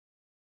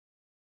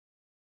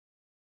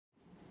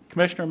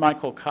Commissioner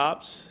Michael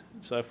Copps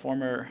is a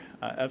former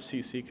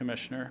FCC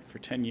commissioner for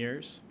 10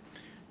 years.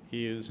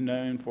 He is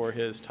known for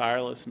his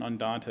tireless and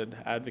undaunted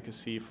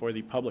advocacy for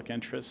the public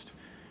interest,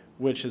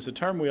 which is a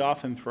term we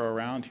often throw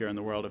around here in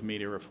the world of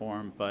media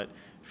reform, but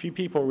few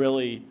people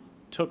really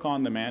took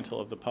on the mantle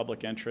of the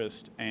public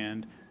interest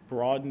and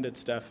broadened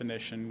its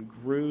definition,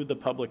 grew the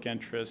public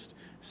interest,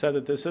 said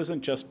that this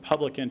isn't just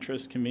public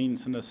interest,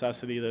 convenience and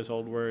necessity, those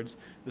old words.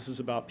 This is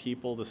about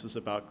people, this is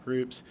about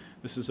groups,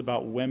 this is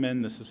about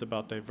women, this is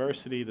about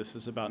diversity, this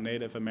is about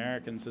Native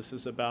Americans, this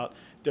is about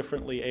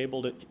differently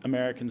abled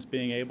Americans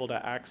being able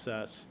to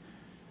access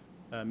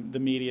the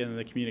media and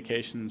the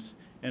communications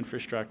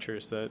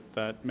infrastructures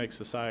that make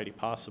society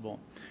possible.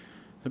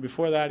 So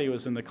before that, he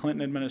was in the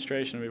Clinton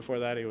administration, and before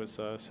that, he was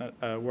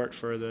worked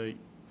for the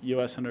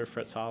U.S. Senator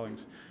Fritz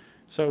Hollings.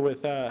 So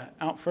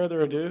without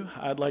further ado,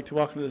 I'd like to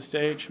welcome to the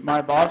stage my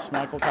boss,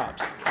 Michael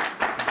Copps.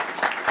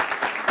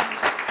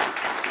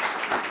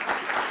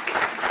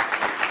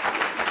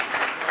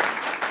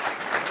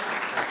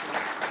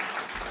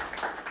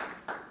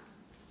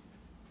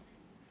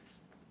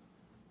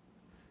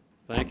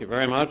 Thank you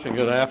very much, and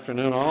good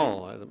afternoon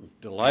all. I'm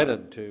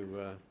delighted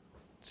to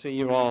see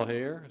you all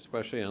here,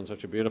 especially on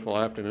such a beautiful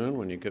afternoon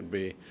when you could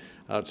be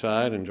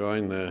outside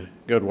enjoying the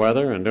good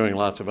weather and doing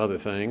lots of other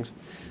things.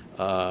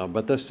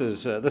 But this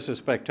is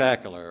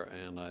spectacular,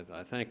 and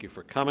I thank you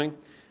for coming.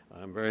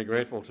 I'm very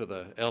grateful to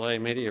the LA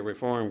Media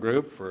Reform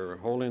Group for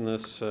holding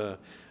this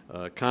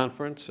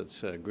conference.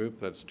 It's a group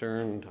that's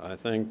turned, I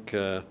think,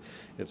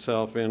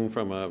 itself in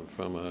from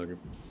a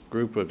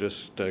group of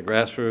just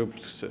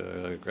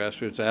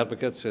grassroots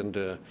advocates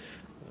into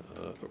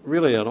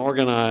really an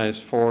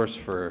organized force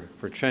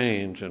for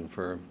change and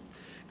for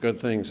good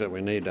things that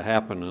we need to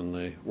happen in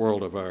the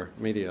world of our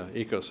media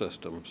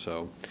ecosystem.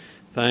 So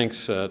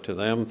thanks to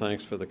them,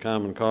 thanks for the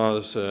Common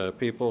Cause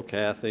people,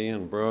 Kathy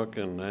and Brooke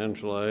and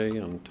Angela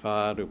and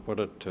Todd who put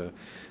it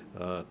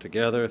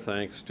together.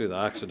 Thanks to the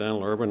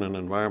Occidental Urban and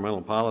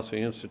Environmental Policy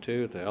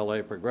Institute, the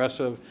LA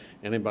Progressive,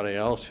 anybody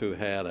else who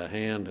had a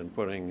hand in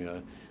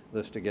putting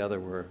this together.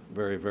 We're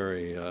very,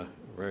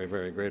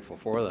 very grateful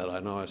for that. I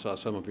know I saw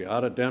some of you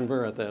out at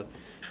Denver at that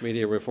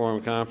Media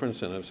Reform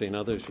Conference, and I've seen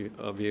others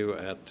of you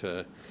at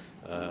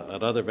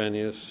other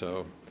venues.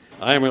 So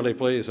I am really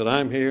pleased that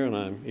I'm here, and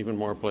I'm even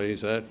more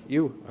pleased that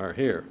you are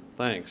here.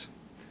 Thanks.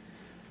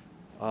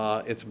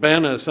 It's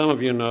been, as some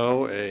of you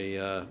know,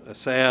 a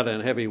sad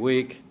and heavy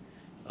week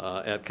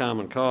at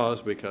Common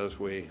Cause because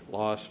we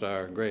lost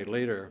our great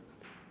leader,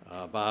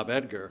 Bob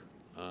Edgar,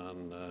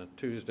 on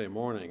Tuesday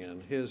morning,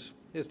 and his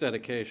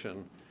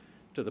dedication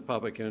to the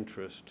public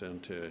interest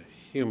and to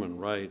human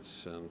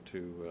rights and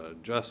to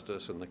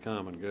justice and the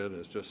common good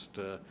is just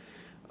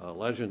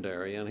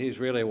legendary. And he's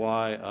really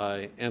why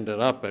I ended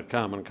up at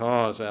Common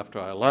Cause after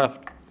I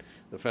left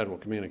the Federal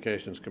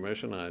Communications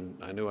Commission.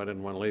 I knew I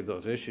didn't want to leave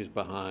those issues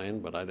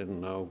behind, but I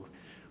didn't know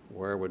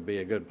where would be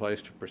a good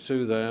place to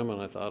pursue them,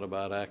 and I thought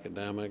about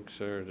academics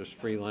or just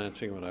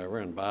freelancing, whatever,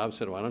 and Bob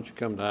said, why don't you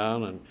come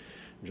down and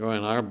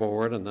join our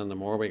board? And then the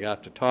more we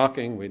got to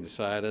talking, we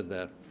decided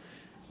that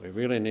we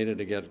really needed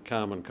to get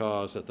Common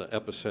Cause at the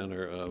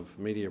epicenter of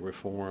media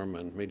reform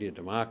and media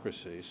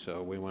democracy.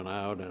 So we went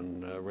out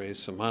and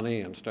raised some money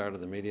and started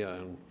the Media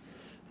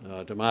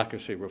and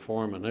Democracy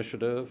Reform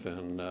Initiative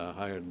and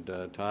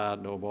hired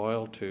Todd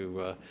O'Boyle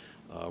to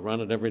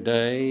run it every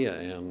day.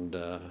 And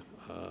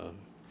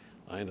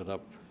I ended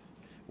up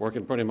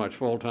working pretty much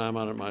full-time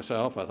on it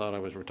myself. I thought I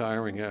was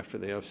retiring after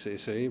the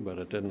FCC, but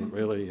it didn't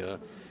really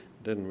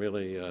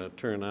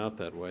turn out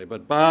that way.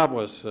 But Bob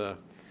was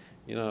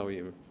you know,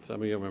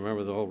 some of you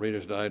remember the old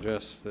Reader's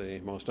Digest, the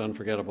most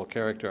unforgettable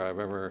character I've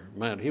ever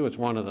met. He was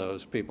one of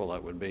those people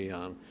that would be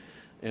on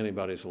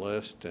anybody's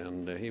list,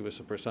 and he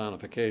was a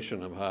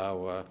personification of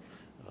how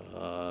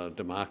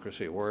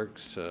democracy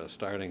works,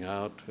 starting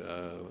out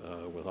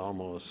with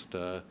almost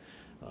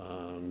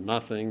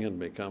nothing and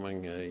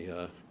becoming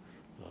a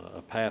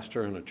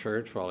pastor in a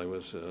church while he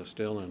was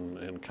still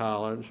in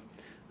college,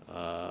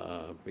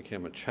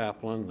 became a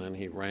chaplain, then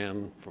he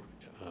ran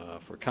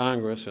for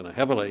Congress in a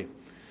heavily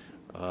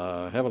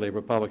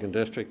Republican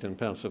district in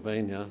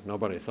Pennsylvania.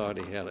 Nobody thought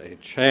he had a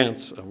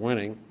chance of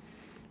winning.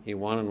 He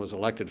won and was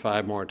elected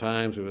 5 more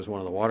times. He was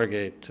one of the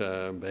Watergate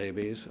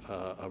babies,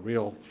 a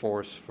real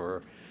force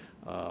for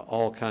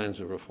all kinds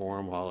of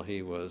reform while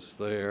he was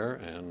there,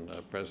 and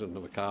president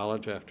of a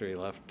college after he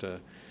left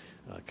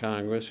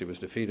Congress. He was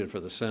defeated for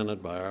the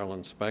Senate by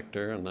Arlen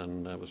Specter, and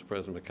then was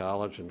president of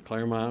college in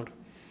Claremont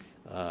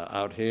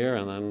out here,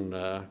 and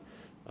then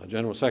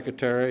General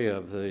Secretary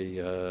of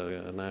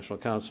the National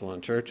Council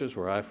on Churches,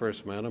 where I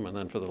first met him, and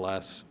then for the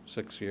last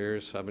 6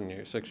 years,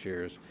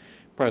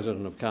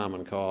 President of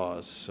Common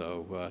Cause.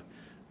 So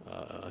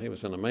he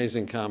was an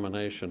amazing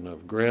combination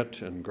of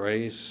grit and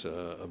grace,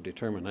 of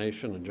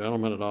determination, and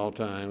gentleman at all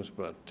times,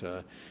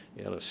 but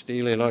he had a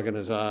steely look in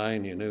his eye,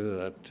 and you knew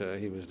that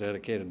he was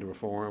dedicated to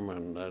reform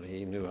and that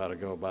he knew how to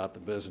go about the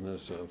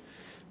business of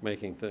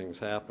making things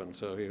happen.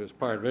 So he was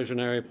part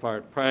visionary,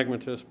 part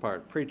pragmatist,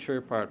 part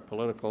preacher, part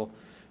political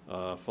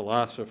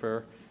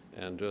philosopher,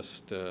 and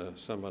just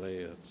somebody,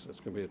 it's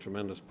going to be a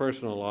tremendous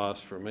personal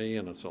loss for me,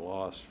 and it's a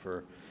loss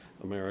for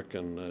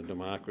American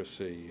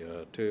democracy,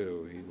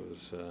 too. He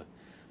was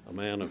a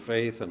man of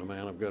faith and a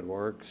man of good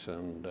works,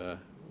 and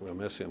we'll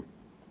miss him.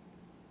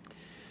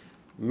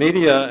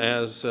 Media,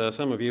 as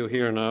some of you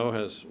here know,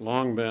 has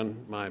long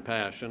been my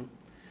passion.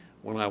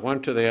 When I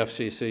went to the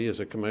FCC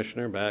as a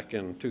commissioner back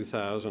in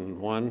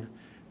 2001,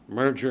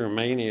 merger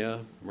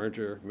mania,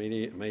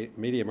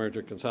 media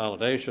merger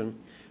consolidation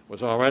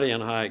was already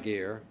in high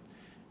gear,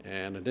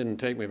 and it didn't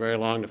take me very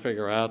long to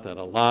figure out that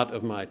a lot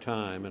of my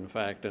time, in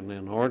fact, an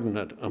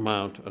inordinate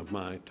amount of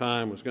my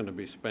time, was going to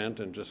be spent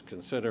in just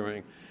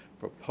considering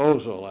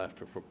proposal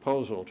after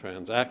proposal,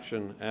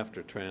 transaction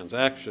after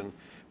transaction,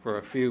 for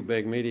a few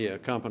big media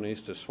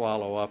companies to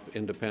swallow up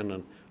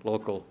independent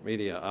local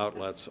media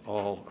outlets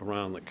all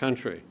around the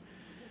country.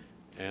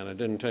 And it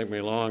didn't take me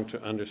long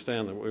to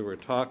understand that what we were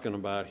talking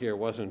about here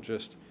wasn't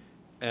just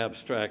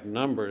abstract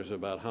numbers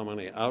about how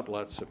many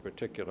outlets a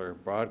particular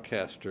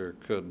broadcaster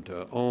could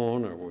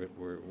own, or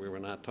we were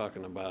not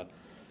talking about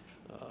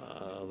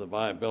the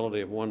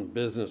viability of one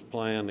business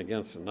plan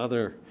against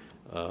another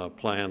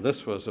plan.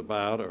 This was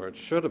about, or it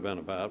should have been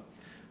about,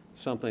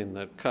 something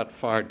that cut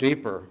far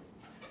deeper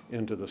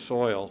into the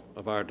soil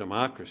of our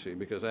democracy,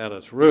 because at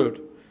its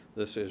root,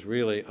 this is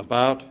really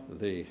about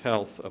the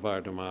health of our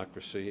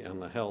democracy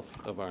and the health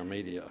of our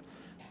media,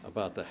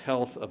 about the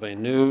health of a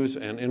news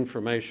and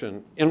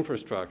information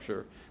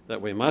infrastructure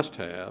that we must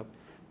have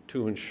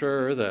to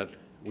ensure that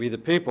we, the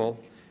people,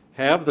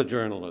 have the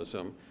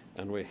journalism,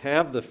 and we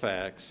have the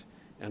facts,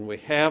 and we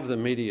have the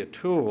media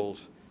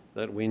tools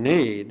that we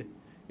need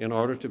in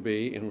order to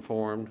be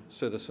informed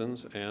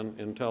citizens and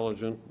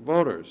intelligent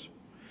voters.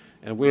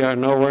 And we are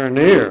nowhere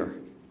near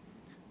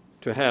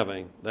to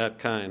having that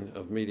kind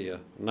of media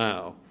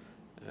now.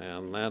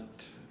 And that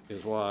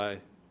is why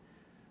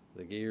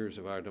the gears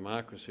of our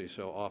democracy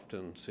so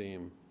often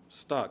seem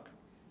stuck.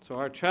 So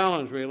our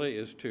challenge really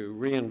is to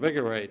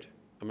reinvigorate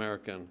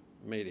American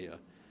media,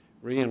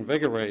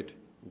 reinvigorate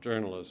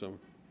journalism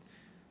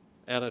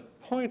at a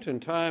point in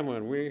time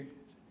when we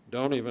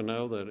don't even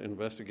know that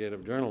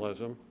investigative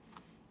journalism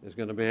is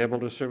going to be able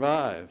to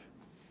survive.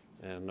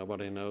 And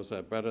nobody knows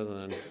that better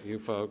than you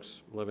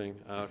folks living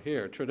out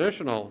here.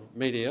 Traditional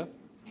media,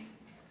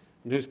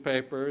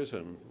 newspapers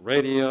and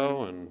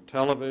radio and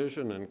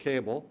television and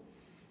cable,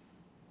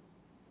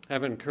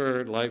 have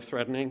incurred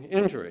life-threatening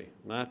injury,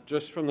 not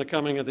just from the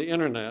coming of the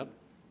internet,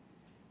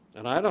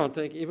 and I don't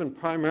think even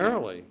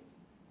primarily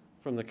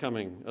from the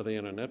coming of the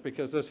internet,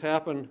 because this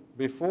happened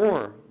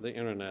before the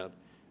internet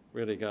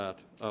really got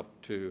up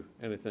to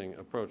anything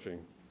approaching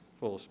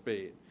full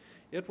speed.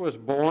 It was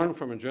born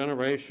from a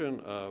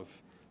generation of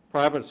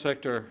private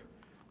sector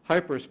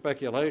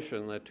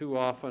hyper-speculation that too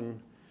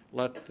often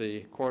let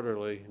the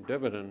quarterly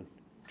dividend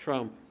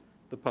trump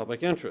the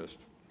public interest.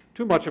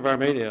 Too much of our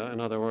media,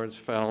 in other words,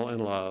 fell in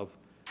love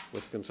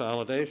with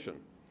consolidation.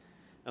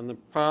 And the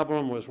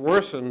problem was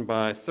worsened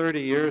by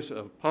 30 years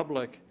of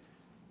public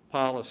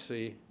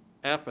policy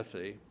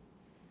apathy.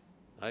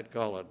 I'd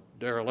call it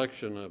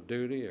dereliction of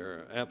duty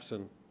or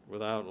absent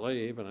without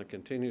leave, and it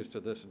continues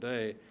to this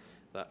day.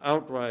 The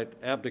outright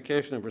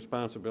abdication of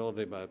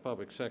responsibility by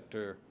public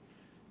sector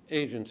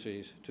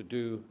agencies to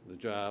do the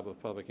job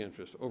of public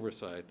interest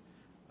oversight,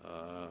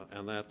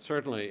 and that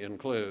certainly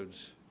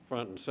includes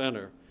front and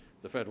center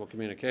the Federal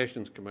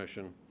Communications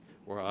Commission,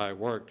 where I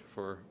worked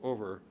for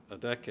over a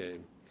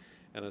decade.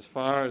 And as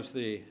far as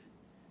the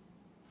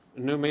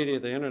new media,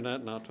 the internet,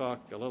 and I'll talk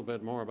a little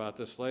bit more about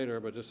this later,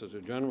 but just as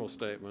a general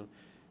statement,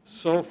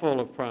 so full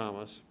of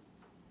promise,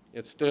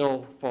 it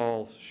still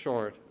falls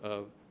short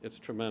of its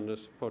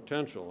tremendous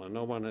potential, and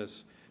no one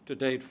has to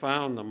date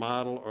found the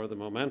model or the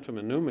momentum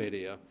in new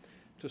media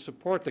to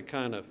support the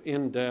kind of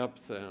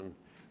in-depth and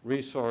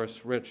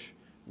resource-rich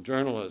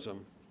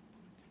journalism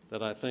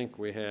that I think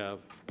we have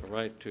a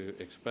right to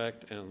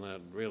expect and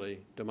that really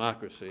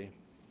democracy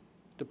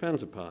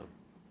depends upon.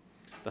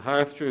 The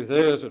harsh truth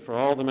is that for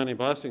all the many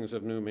blessings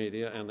of new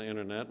media and the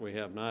internet, we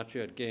have not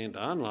yet gained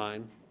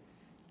online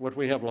what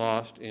we have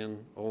lost in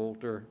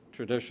older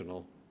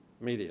traditional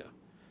media.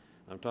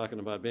 I'm talking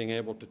about being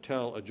able to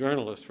tell a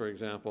journalist, for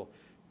example,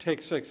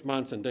 take 6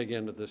 months and dig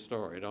into this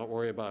story. Don't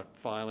worry about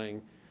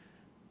filing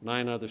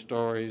 9 other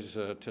stories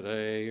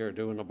today, or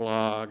doing a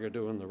blog, or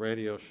doing the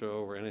radio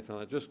show, or anything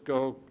like that. Just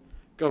go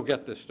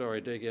get this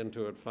story, dig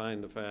into it,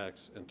 find the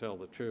facts, and tell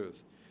the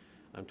truth.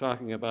 I'm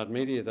talking about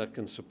media that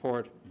can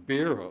support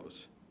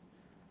bureaus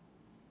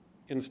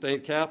in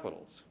state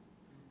capitals,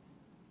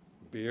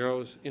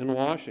 bureaus in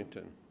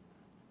Washington.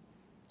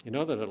 You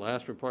know that at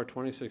last report,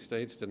 26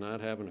 states did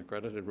not have an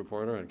accredited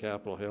reporter on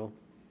Capitol Hill?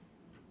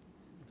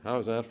 How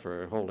is that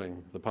for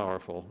holding the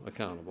powerful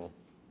accountable?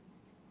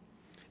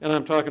 And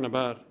I'm talking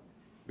about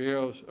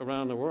bureaus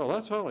around the world.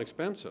 That's all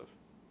expensive,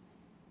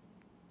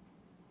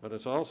 but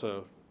it's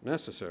also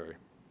necessary.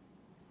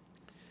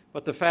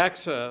 But the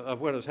facts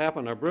of what has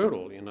happened are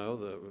brutal. You know,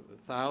 the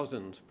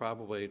thousands,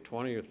 probably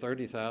 20 or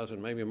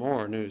 30,000, maybe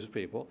more news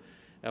people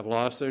have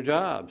lost their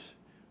jobs.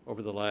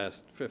 over the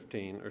last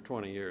 15 or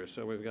 20 years.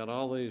 So we've got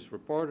all these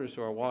reporters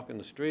who are walking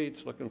the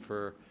streets looking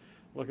for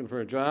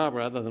a job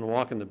rather than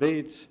walking the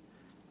beats,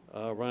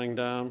 running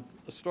down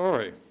a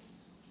story.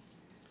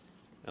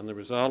 And the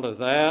result of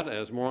that,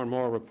 as more and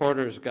more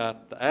reporters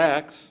got the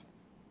axe,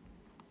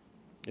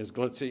 is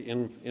glitzy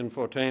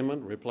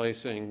infotainment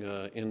replacing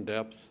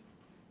in-depth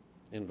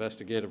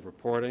investigative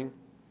reporting,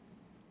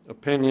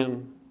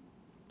 opinion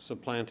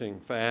supplanting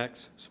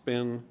facts,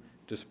 spin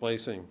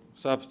displacing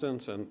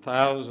substance, and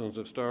thousands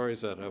of stories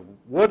that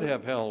would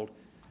have held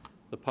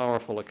the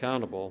powerful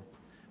accountable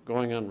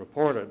going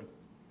unreported,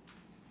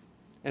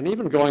 and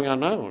even going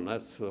unknown.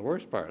 That's the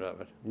worst part of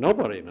it.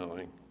 Nobody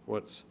knowing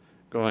what's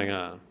going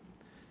on.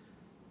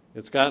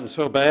 It's gotten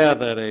so bad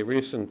that a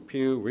recent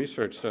Pew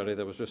Research study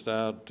that was just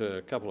out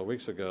a couple of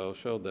weeks ago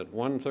showed that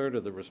 1/3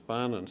 of the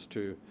respondents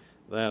to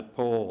that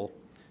poll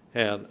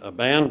had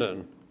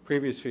abandoned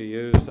previously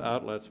used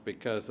outlets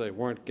because they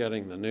weren't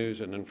getting the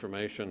news and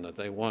information that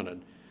they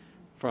wanted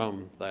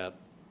from that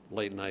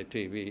late night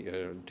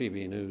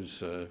TV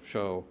news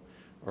show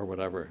or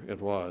whatever it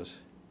was.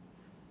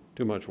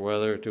 Too much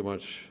weather, too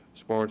much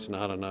sports,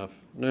 not enough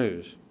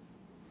news.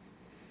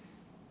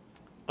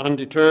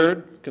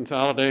 Undeterred,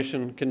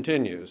 consolidation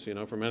continues. You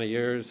know, for many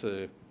years,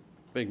 the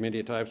big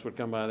media types would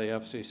come by the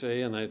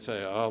FCC and they'd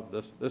say, oh,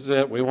 this is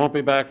it, we won't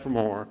be back for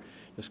more.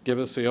 Just give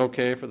us the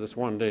okay for this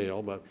one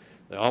deal. But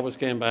they always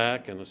came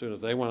back, and as soon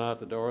as they went out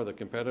the door, the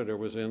competitor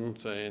was in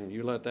saying,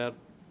 you let that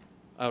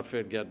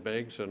outfit get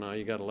big, so now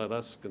you got to let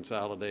us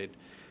consolidate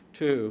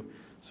too.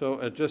 So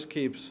it just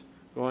keeps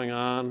going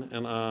on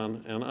and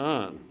on and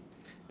on.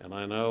 And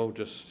I know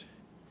just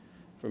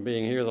from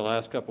being here the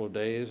last couple of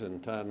days,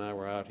 and Todd and I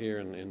were out here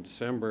in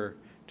December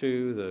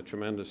too, the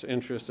tremendous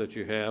interest that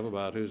you have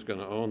about who's going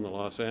to own the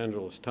Los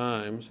Angeles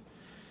Times.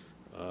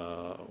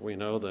 We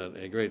know that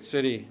a great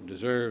city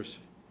deserves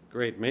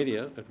great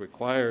media. It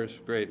requires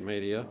great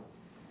media.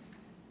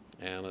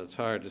 And it's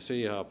hard to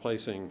see how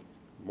placing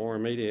more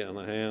media in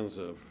the hands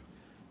of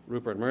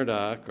Rupert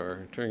Murdoch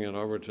or turning it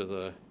over to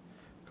the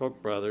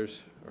Koch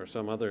brothers or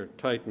some other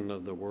titan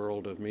of the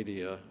world of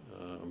media,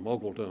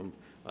 moguldom,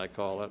 I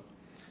call it,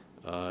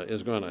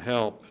 is going to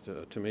help.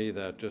 To me,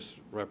 that just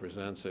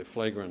represents a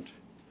flagrant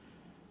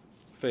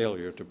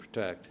failure to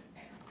protect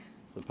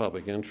the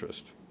public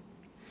interest.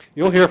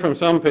 You'll hear from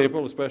some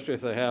people, especially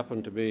if they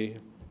happen to be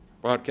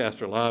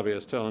broadcaster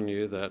lobbyists, telling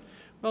you that,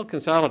 well,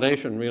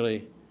 consolidation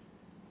really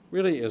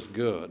is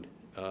good.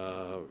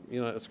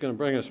 You know, it's going to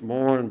bring us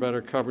more and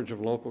better coverage of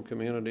local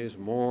communities,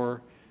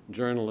 more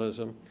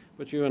journalism.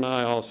 But you and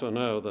I also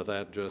know that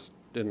that just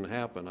didn't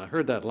happen. I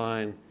heard that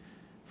line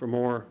for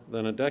more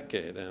than a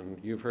decade, and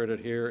you've heard it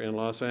here in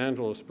Los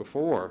Angeles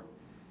before.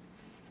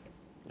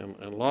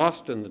 And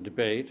lost in the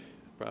debate,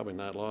 probably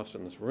not lost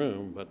in this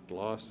room, but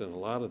lost in a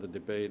lot of the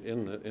debate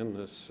in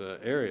this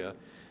area,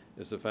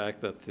 is the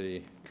fact that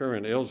the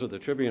current ills of the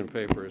Tribune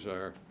papers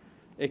are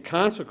a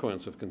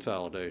consequence of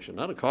consolidation,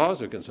 not a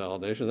cause of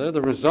consolidation. They're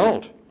the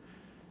result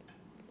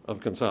of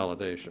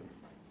consolidation.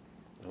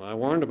 And I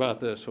warned about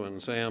this when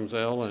Sam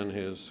Zell and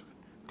his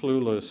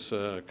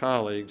clueless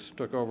colleagues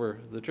took over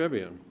the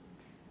Tribune.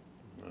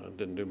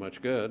 Didn't do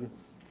much good,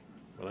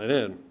 but I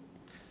did.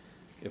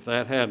 If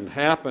that hadn't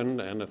happened,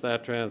 and if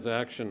that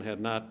transaction had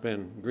not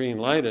been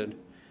green-lighted,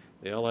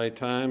 the LA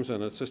Times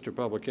and its sister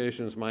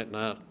publications might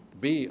not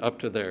be up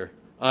to their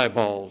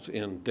eyeballs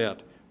in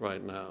debt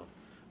right now,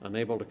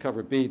 unable to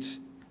cover beats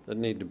that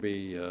need to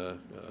be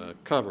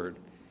covered,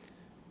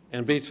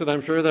 and beats that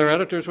I'm sure their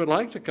editors would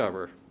like to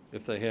cover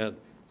if they had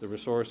the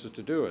resources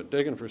to do it,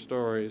 digging for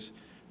stories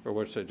for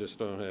which they just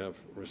don't have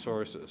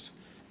resources.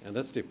 And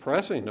it's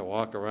depressing to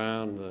walk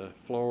around the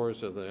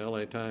floors of the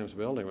LA Times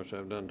building, which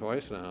I've done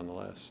twice now in the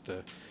last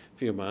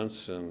few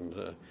months,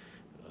 and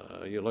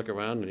you look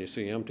around and you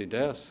see empty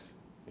desks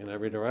in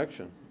every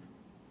direction.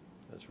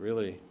 That's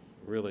really,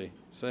 really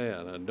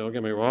sad. And don't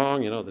get me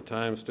wrong, you know, the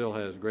Times still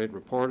has great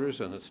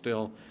reporters, and it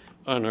still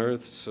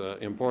unearths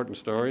important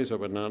stories that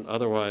would not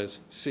otherwise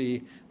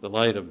see the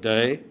light of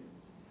day,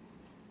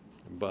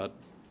 but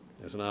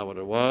it's not what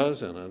it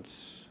was, and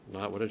it's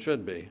not what it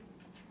should be.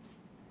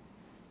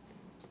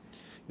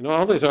 You know,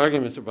 all these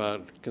arguments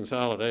about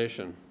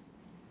consolidation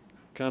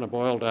kind of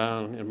boil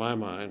down, in my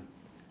mind,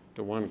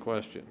 to one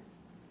question.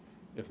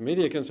 If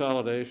media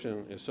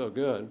consolidation is so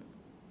good,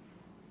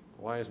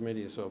 why is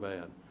media so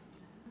bad?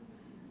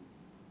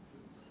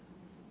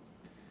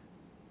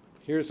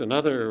 Here's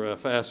another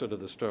facet of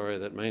the story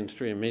that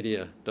mainstream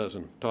media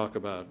doesn't talk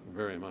about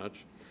very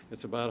much.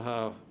 It's about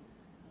how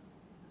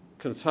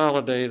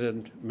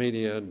consolidated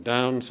media,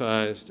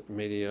 downsized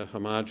media,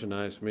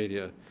 homogenized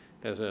media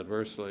has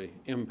adversely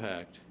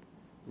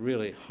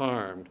really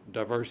harmed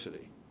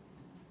diversity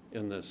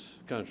in this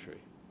country.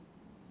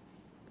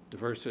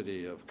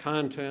 Diversity of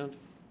content,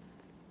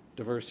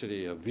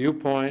 diversity of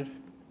viewpoint,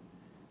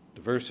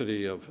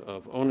 diversity of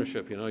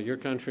ownership. You know, your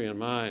country and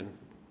mine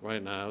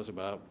right now is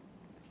about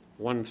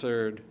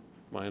 1/3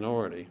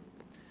 minority.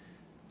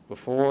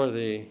 Before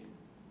the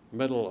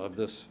middle of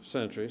this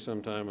century,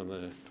 sometime in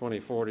the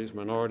 2040s,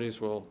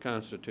 minorities will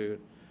constitute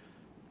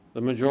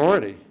the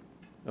majority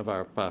of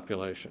our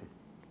population.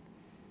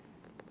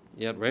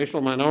 Yet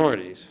racial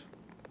minorities,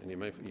 and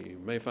you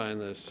may find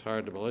this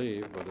hard to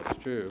believe, but it's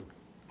true,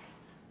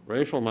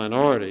 racial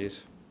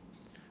minorities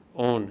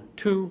own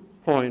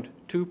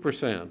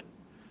 2.2%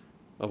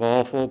 of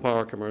all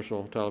full-power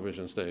commercial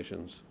television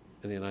stations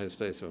in the United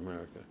States of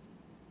America.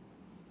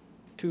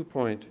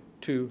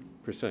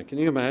 2.2%. Can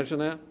you imagine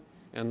that?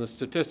 And the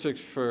statistics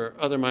for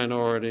other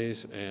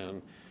minorities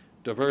and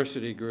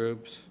diversity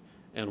groups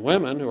and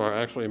women, who are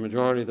actually a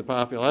majority of the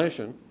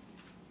population,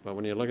 but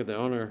when you look at the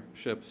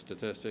ownership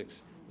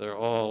statistics, they're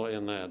all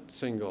in that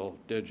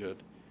single-digit,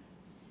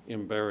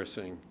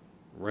 embarrassing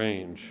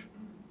range.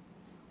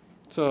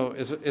 So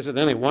is it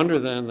any wonder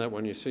then that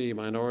when you see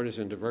minorities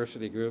and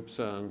diversity groups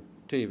on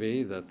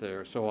TV that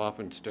they're so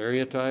often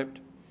stereotyped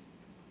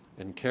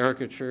and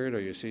caricatured, or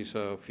you see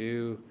so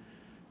few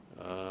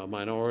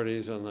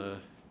minorities on the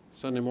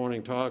Sunday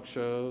morning talk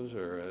shows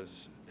or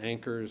as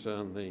anchors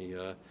on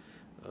the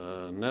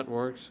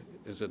networks?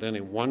 Is it any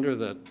wonder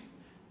that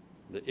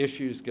the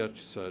issues get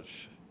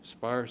such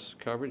sparse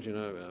coverage? You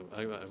know,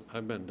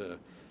 I've been to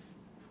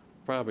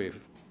probably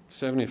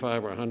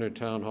 75 or 100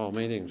 town hall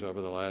meetings over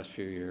the last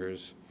few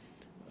years,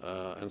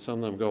 and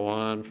some of them go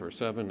on for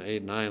 7,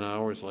 8, 9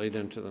 hours late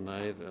into the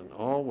night, and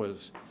all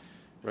was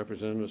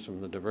representatives from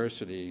the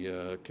diversity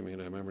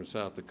community. I remember in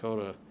South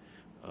Dakota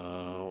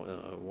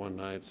one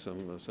night, some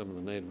of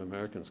the Native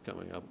Americans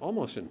coming up,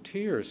 almost in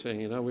tears, saying,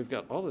 you know, we've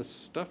got all this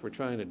stuff we're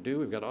trying to do,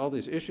 we've got all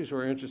these issues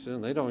we're interested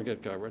in, they don't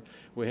get covered.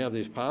 We have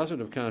these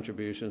positive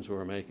contributions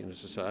we're making to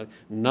society.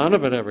 None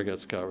of it ever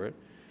gets covered.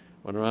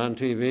 When we're on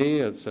TV,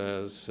 it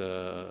says,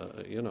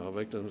 you know,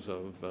 victims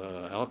of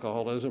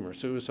alcoholism or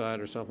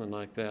suicide or something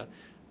like that.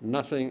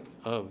 Nothing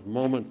of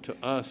moment to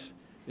us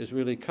is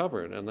really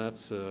covered, and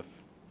that's a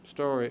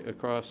story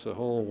across the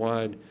whole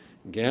wide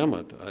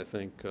gamut, I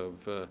think,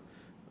 of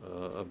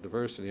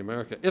diversity in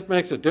America. It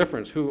makes a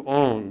difference who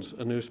owns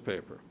a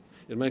newspaper.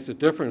 It makes a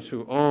difference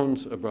who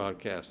owns a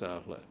broadcast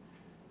outlet.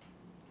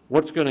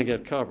 What's going to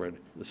get covered,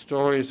 the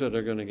stories that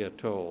are going to get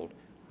told,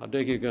 how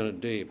big you're going to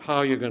deep,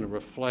 how you're going to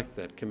reflect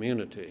that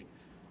community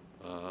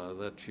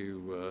that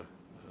you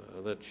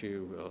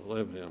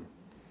live in.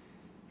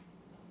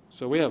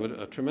 So we have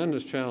a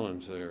tremendous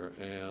challenge there,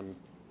 and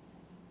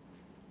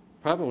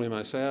probably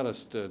my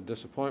saddest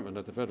disappointment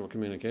at the Federal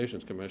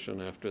Communications Commission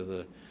after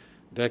the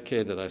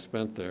decade that I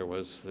spent there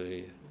was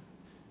the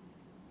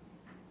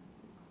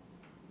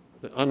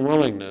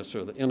unwillingness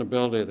or the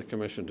inability of the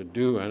Commission to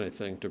do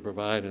anything to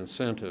provide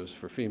incentives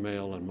for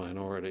female and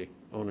minority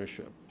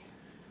ownership.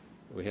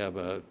 We have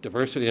a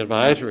diversity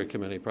advisory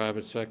committee,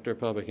 private sector,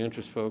 public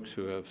interest folks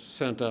who have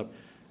sent up,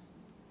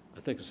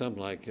 I think,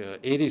 something like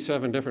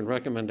 87 different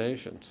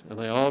recommendations, and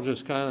they all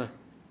just kind of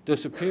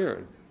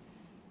disappeared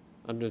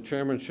under the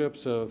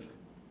chairmanships of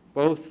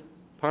both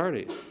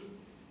parties.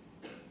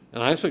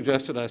 And I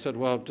suggested, I said,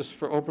 well, just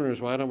for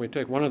openers, why don't we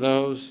take one of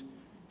those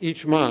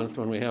each month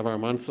when we have our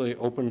monthly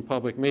open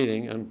public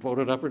meeting and vote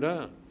it up or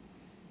down?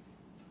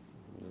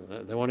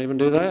 They won't even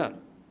do that.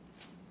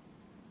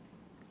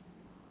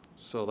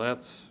 So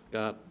that's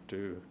got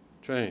to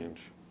change.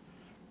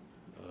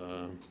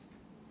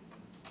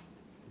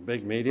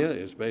 Big media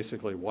is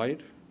basically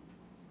white,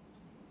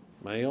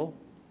 male,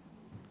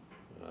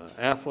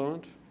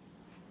 affluent,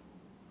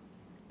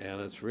 and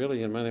it's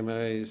really in many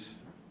ways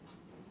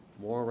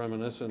more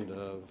reminiscent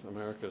of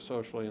America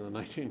socially in the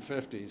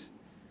 1950s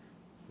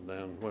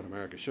than what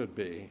America should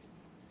be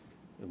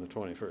in the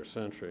 21st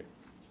century.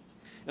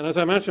 And as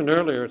I mentioned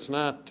earlier, it's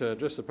not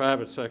just the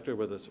private sector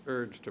with its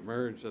urge to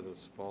merge that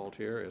is fault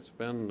here. It's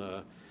been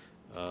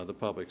the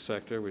public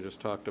sector. We just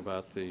talked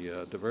about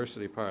the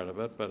diversity part of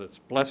it, but it's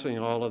blessing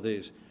all of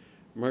these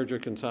merger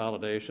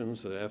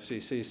consolidations. The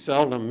FCC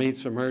seldom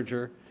meets a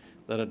merger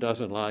that it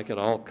doesn't like. It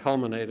all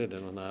culminated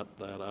in that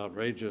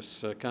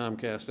outrageous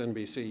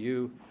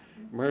Comcast-NBCU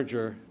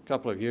merger a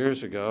couple of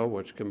years ago,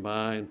 which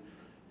combined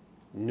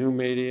new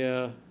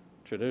media,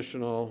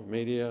 traditional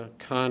media,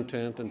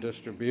 content and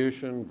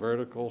distribution,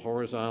 vertical,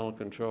 horizontal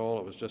control.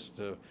 It was just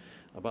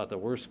about the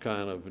worst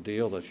kind of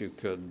deal that you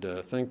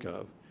could think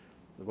of.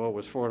 The vote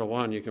was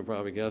 4-1. You can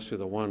probably guess who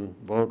the one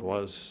vote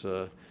was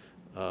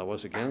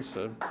against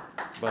it.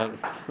 But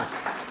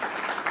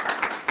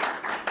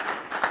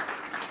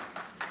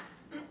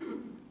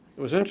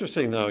it was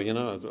interesting, though, you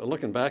know,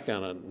 looking back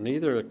on it,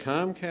 neither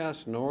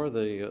Comcast nor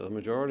the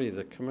majority of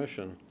the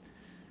commission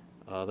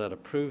that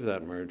approved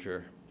that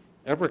merger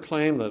ever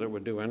claimed that it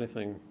would do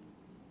anything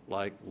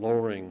like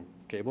lowering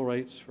cable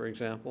rates, for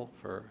example,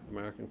 for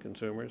American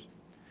consumers.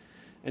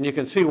 And you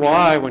can see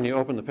why when you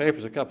opened the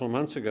papers a couple of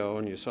months ago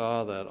and you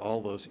saw that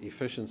all those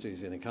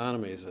efficiencies and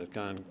economies that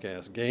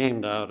Comcast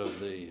gained out of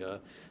the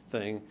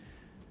thing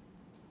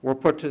were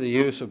put to the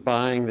use of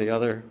buying the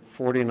other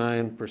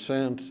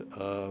 49%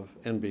 of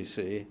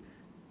NBC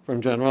from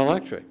General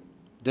Electric.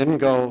 Didn't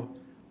go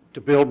to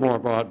build more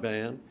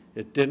broadband.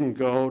 It didn't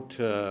go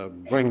to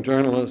bring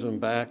journalism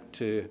back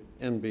to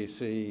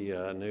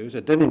NBC News.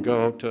 It didn't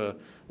go to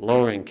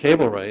lowering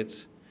cable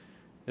rates.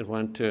 It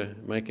went to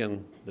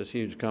making this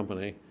huge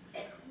company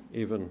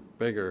even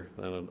bigger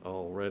than it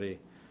already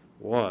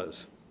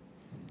was.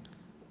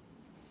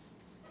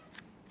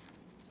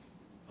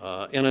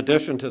 In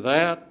addition to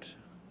that,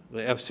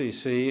 the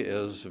FCC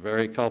is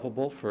very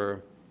culpable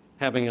for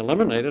having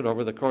eliminated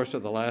over the course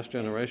of the last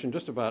generation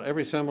just about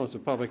every semblance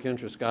of public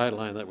interest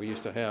guideline that we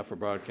used to have for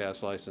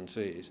broadcast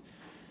licensees.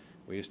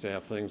 We used to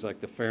have things like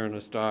the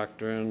Fairness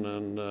Doctrine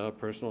and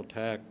personal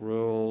attack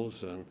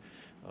rules and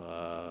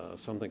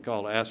something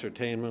called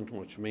ascertainment,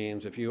 which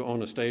means if you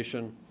own a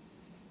station,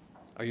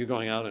 are you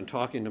going out and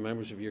talking to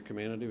members of your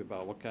community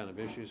about what kind of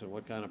issues and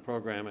what kind of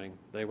programming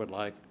they would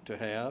like to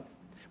have?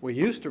 We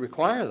used to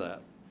require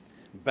that.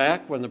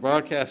 Back when the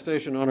broadcast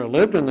station owner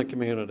lived in the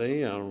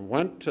community and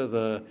went to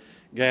the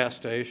gas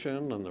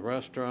station and the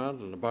restaurant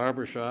and the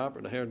barber shop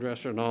or the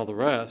hairdresser and all the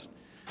rest,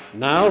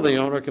 now the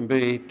owner can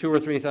be 2,000 or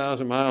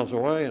 3,000 miles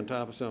away on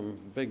top of some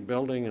big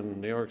building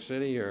in New York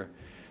City or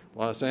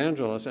Los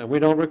Angeles, and we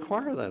don't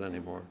require that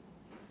anymore.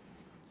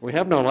 We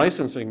have no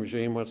licensing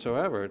regime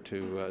whatsoever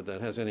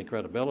that has any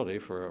credibility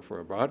for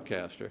a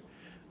broadcaster.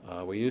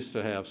 We used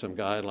to have some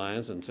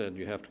guidelines and said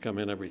you have to come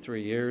in every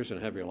 3 years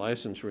and have your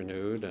license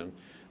renewed, and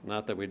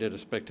not that we did a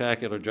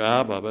spectacular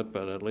job of it,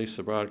 but at least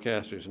the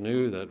broadcasters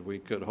knew that we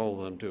could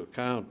hold them to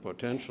account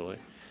potentially.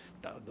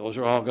 Those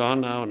are all gone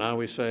now, and now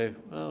we say,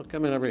 well,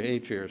 come in every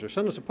 8 years, or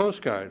send us a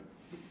postcard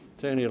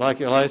saying you'd like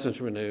your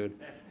license renewed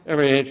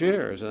every 8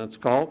 years, and it's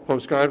called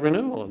postcard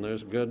renewal, and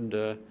there's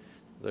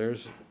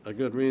a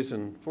good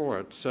reason for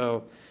it.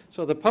 So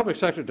the public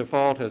sector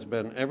default has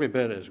been every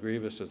bit as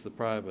grievous as the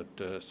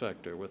private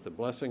sector, with the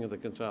blessing of the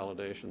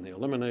consolidation, the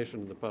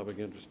elimination of the public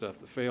interest stuff,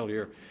 the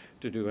failure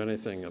to do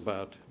anything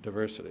about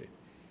diversity.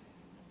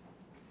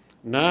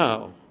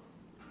 Now,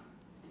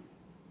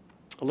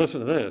 listen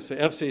to this. The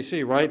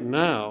FCC right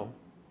now,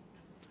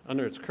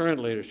 under its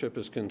current leadership,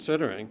 is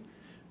considering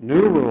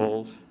new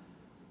rules,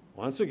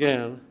 once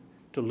again,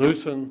 to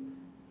loosen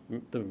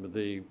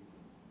the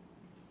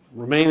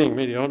remaining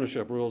media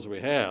ownership rules we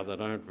have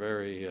that aren't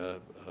very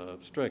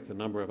strict, the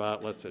number of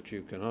outlets that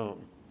you can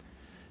own.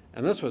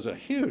 And this was a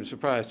huge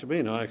surprise to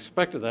me. Now, I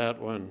expected that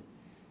when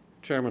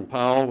Chairman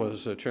Powell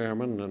was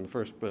chairman in the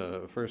first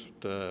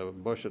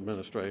Bush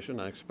administration.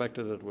 I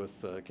expected it with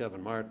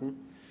Kevin Martin,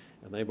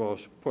 and they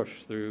both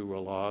pushed through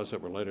laws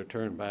that were later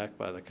turned back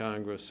by the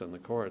Congress and the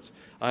courts.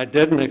 I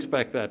didn't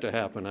expect that to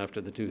happen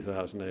after the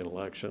 2008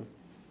 election.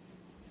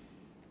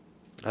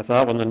 I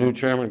thought when the new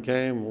chairman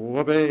came,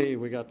 whoopee,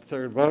 we got the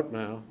third vote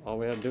now. All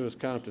we had to do was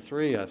count to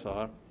 3, I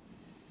thought.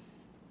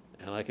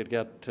 And I could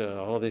get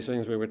all of these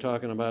things we were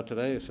talking about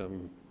today,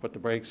 put the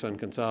brakes on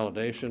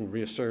consolidation,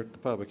 reassert the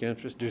public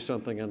interest, do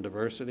something on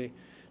diversity,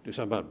 do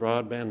something about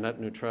broadband, net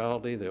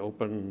neutrality, the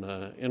open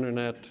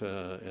internet,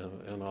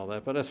 and all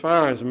that. But as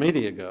far as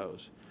media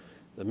goes,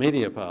 the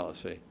media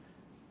policy,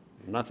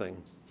 nothing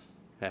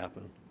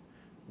happened.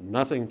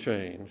 Nothing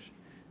changed.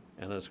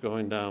 And it's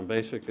going down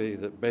basically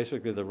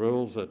the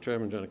rules that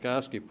Chairman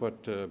Janikowski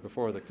put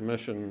before the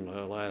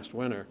commission last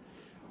winter,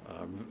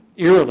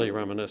 eerily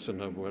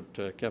reminiscent of what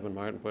Kevin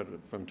Martin put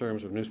from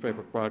terms of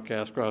newspaper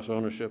broadcast cross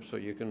ownership, so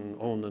you can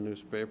own the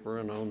newspaper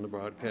and own the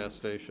broadcast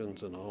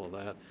stations and all of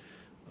that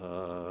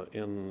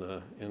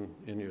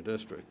in your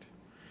district.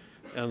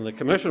 And the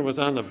commission was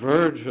on the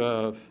verge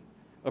of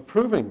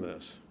approving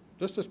this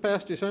just this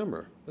past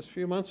December, just a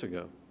few months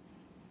ago.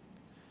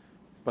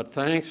 But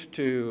thanks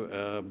to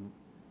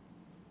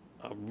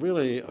a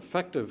really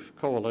effective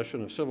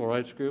coalition of civil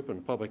rights group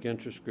and public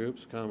interest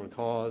groups, Common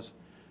Cause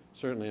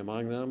certainly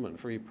among them, and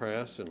Free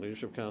Press and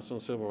Leadership Council on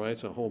Civil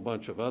Rights, and a whole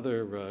bunch of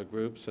other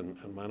groups and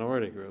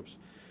minority groups,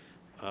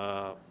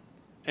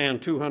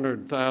 and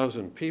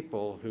 200,000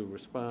 people who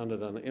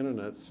responded on the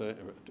internet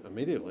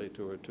immediately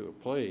to a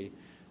plea.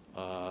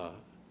 The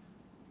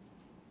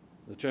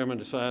chairman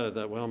decided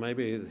that, well,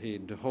 maybe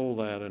he'd hold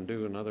that and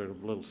do another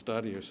little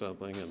study or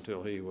something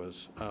until he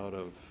was out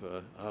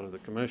of the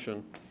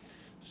commission.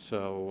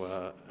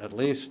 So at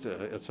least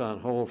it's on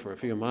hold for a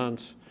few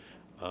months.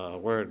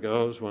 Where it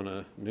goes when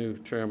a new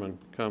chairman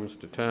comes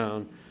to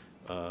town,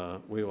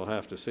 we will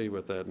have to see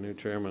what that new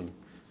chairman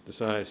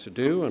decides to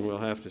do, and we'll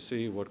have to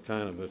see what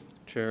kind of a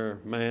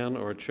chairman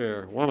or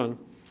chairwoman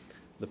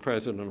the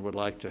president would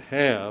like to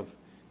have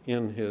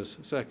in his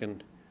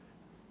second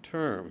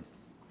term.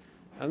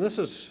 And this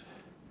is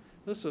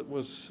what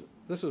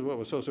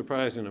was so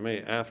surprising to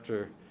me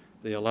after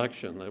the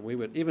election, that we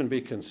would even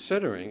be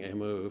considering a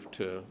move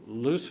to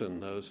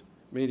loosen those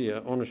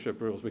media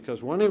ownership rules,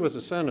 because when he was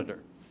a senator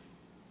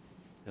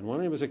and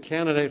when he was a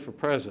candidate for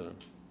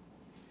president,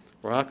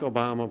 Barack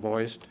Obama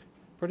voiced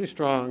pretty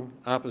strong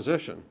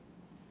opposition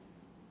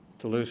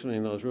to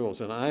loosening those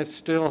rules. And I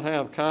still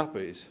have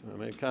copies. I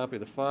made a copy of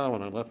the file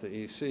when I left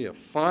the EC, a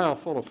file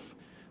full of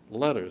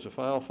letters, a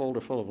file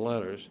folder full of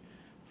letters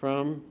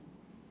from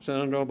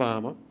Senator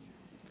Obama,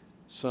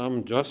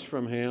 some just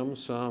from him,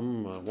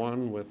 some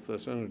one with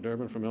Senator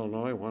Durbin from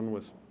Illinois, one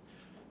with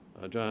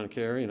John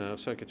Kerry, now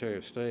Secretary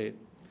of State.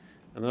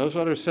 And those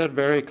letters said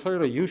very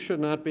clearly, you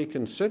should not be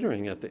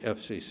considering at the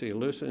FCC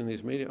loosening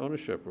these media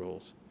ownership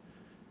rules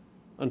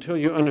until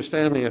you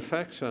understand the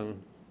effects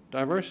on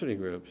diversity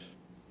groups,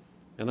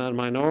 and on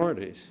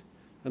minorities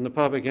and the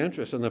public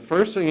interest. And the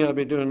first thing you ought to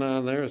be doing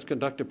down there is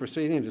conduct a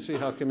proceeding to see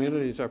how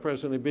communities are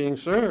presently being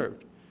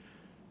served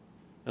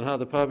and how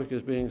the public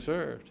is being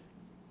served.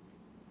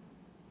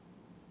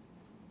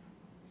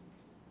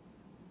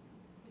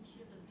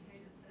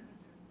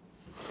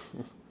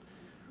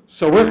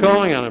 So we're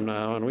calling on them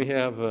now, and we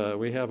have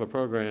a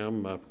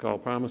program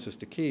called Promises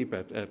to Keep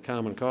at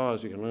Common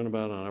Cause. You can learn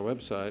about it on our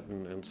website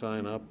and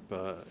sign up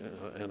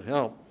and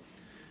help.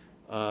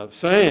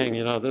 Saying,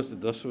 you know,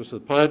 this was the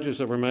pledges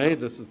that were made.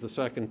 This is the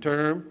second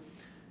term.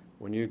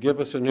 When you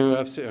give us a new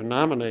or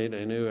nominate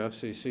a new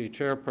FCC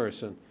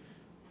chairperson,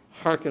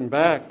 hearken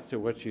back to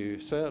what you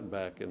said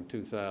back in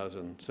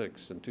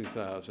 2006 and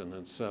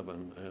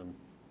 2007 and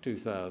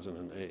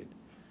 2008.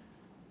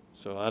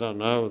 So I don't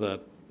know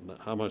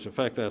how much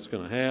effect that's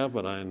going to have,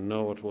 but I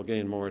know it will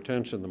gain more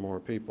attention the more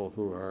people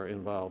who are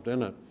involved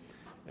in it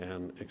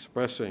and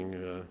expressing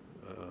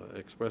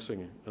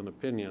an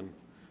opinion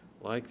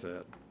like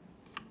that.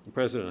 The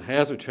president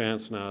has a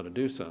chance now to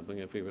do something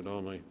if he would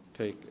only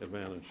take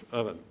advantage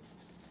of it.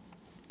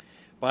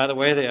 By the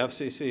way, the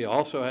FCC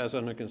also has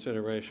under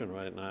consideration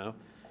right now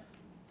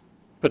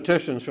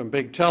petitions from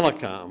big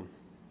telecom,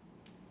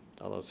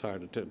 although it's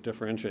hard to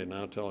differentiate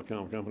now, a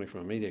telecom company from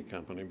a media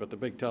company, but the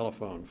big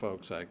telephone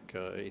folks like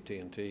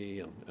AT&T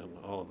and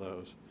all of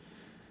those,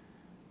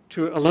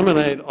 to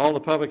eliminate all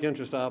the public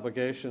interest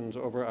obligations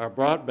over our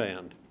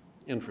broadband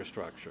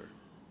infrastructure.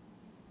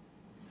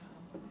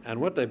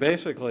 And what they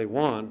basically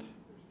want,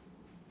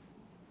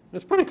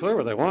 it's pretty clear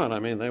what they want. I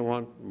mean, they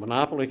want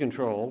monopoly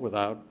control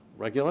without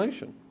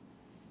regulation.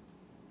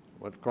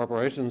 What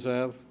corporations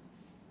have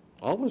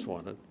always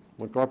wanted,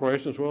 what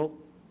corporations will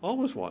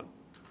always want.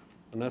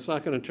 And that's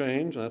not going to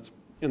change. That's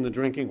in the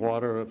drinking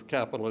water of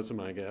capitalism,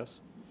 I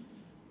guess.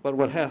 But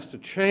what has to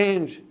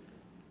change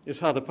is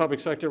how the public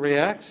sector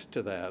reacts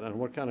to that and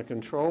what kind of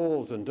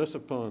controls and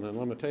discipline and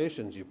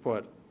limitations you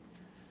put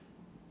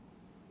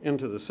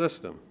into the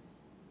system.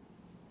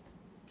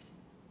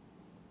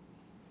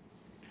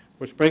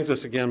 Which brings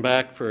us again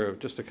back for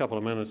just a couple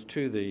of minutes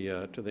to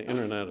the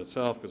internet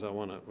itself, because I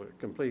want to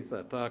complete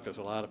that thought, because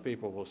a lot of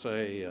people will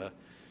say,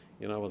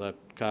 you know, well, that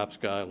COPS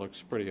guy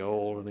looks pretty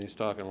old, and he's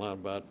talking a lot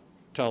about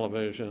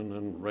television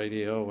and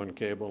radio and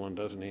cable, and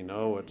doesn't he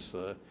know it's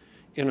the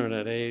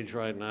internet age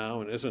right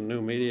now, and isn't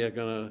new media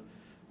going to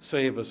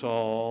save us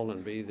all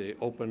and be the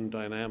open,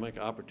 dynamic,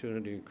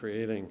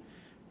 opportunity-creating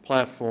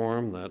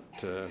platform that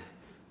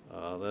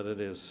it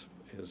is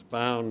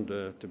bound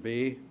to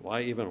be?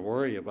 Why even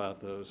worry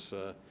about those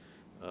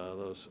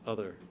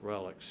other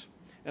relics?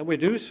 And we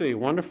do see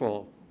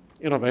wonderful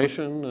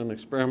innovation and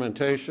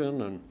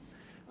experimentation and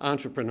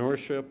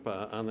entrepreneurship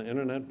on the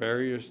internet.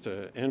 Barriers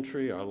to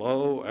entry are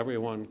low.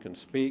 Everyone can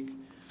speak.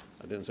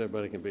 I didn't say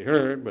everybody can be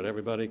heard, but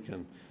everybody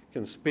can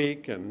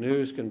speak, and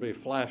news can be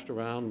flashed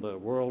around the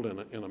world in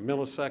a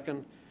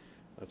millisecond.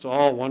 That's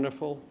all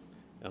wonderful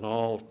and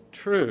all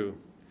true.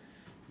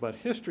 But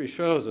history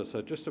shows us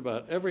that just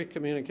about every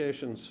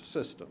communications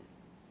system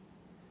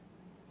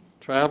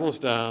travels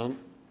down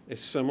a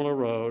similar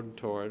road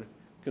toward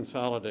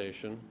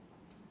consolidation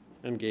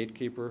and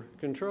gatekeeper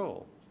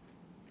control.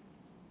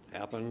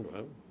 Happened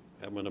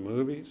with the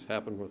movies,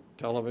 happened with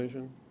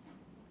television,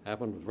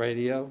 happened with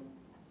radio,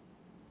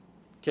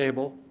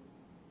 cable.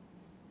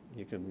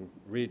 You can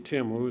read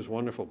Tim Wu's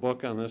wonderful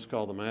book on this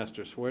called The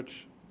Master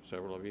Switch.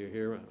 Several of you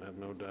here have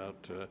no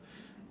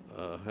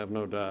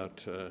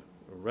doubt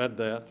read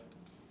that.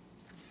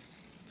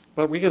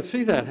 But we can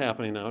see that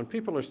happening now, and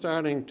people are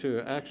starting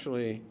to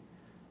actually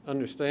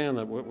understand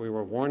that what we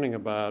were warning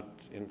about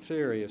in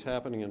theory is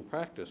happening in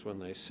practice when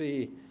they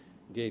see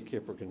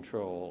gatekeeper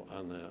control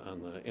on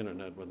the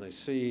internet, when they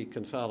see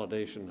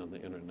consolidation on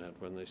the internet,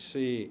 when they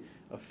see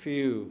a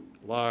few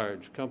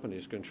large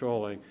companies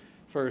controlling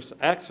first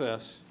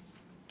access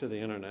to the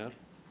internet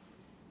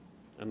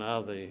and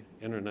now the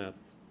internet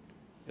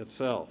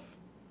itself.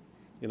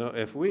 You know,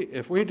 if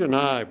we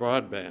deny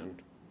broadband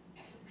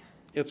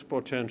its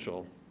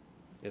potential,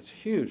 its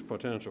huge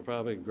potential,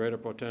 probably greater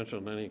potential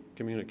than any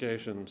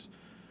communications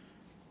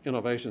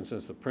innovation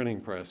since the printing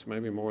press,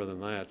 maybe more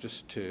than that,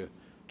 just to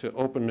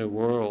open new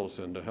worlds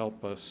and to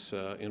help us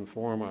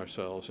inform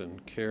ourselves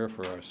and care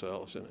for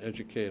ourselves and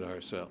educate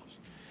ourselves.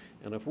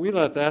 And if we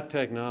let that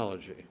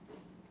technology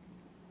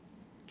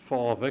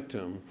fall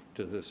victim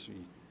to this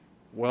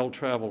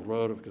well-traveled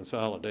road of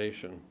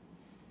consolidation,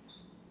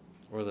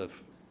 or the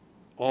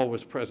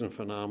always present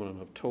phenomenon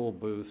of toll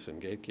booths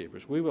and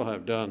gatekeepers, we will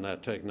have done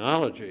that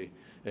technology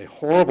a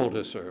horrible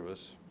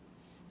disservice.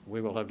 We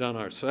will have done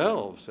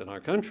ourselves and our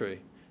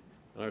country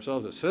and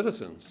ourselves as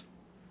citizens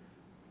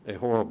a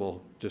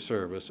horrible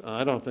disservice.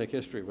 I don't think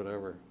history would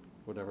ever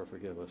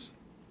forgive us.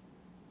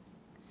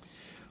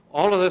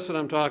 All of this that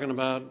I'm talking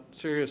about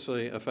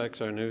seriously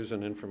affects our news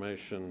and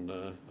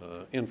information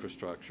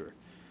infrastructure.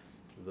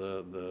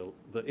 The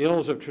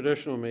ills of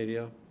traditional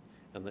media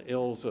and the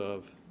ills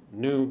of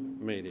new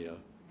media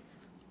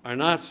are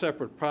not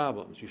separate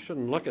problems. You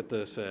shouldn't look at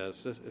this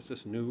as it's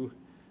this new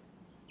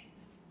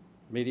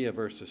media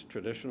versus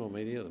traditional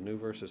media, the new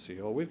versus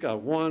the old. We've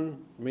got one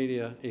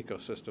media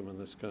ecosystem in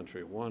this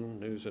country, one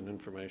news and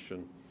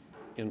information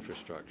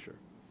infrastructure.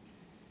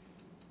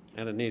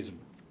 And it needs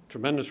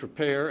tremendous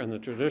repair in the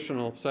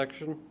traditional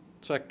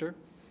sector,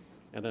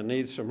 and it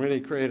needs some really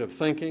creative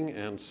thinking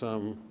and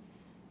some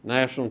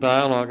national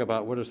dialogue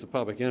about what is the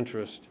public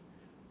interest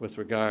with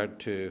regard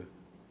to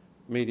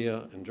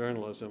media and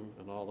journalism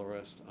and all the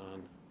rest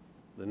on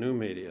the new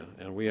media.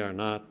 And we are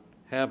not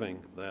having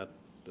that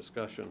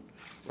discussion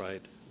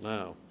right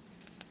now.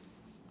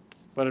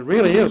 But it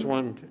really is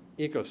one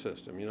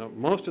ecosystem. You know,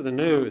 most of the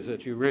news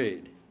that you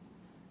read,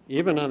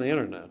 even on the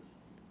internet,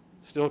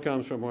 still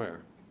comes from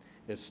where?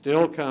 It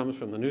still comes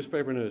from the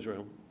newspaper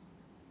newsroom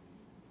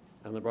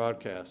and the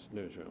broadcast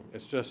newsroom.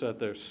 It's just that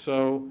there's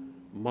so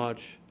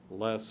much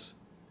less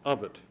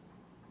of it.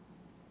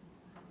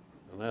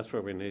 And that's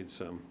where we need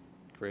some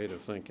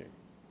creative thinking.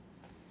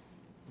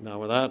 Now,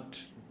 with that,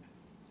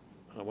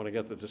 I want to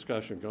get the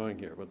discussion going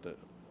here, but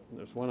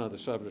there's one other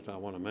subject I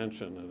want to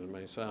mention, and it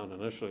may sound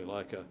initially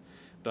like a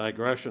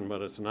digression,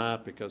 but it's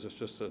not, because it's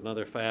just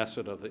another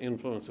facet of the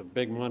influence of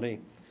big money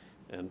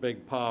and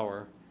big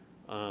power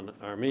on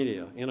our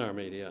media, in our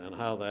media, and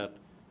how that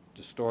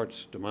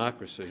distorts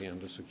democracy,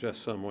 and to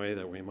suggest some way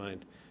that we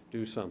might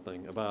do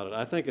something about it.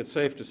 I think it's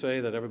safe to say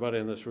that everybody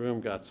in this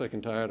room got sick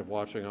and tired of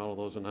watching all of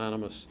those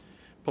anonymous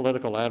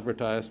political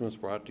advertisements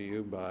brought to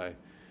you by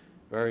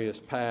various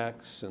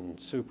PACs and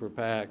super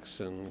PACs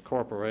and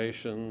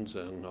corporations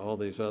and all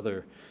these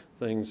other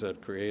things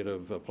that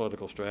creative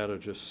political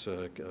strategists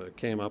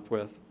came up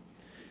with.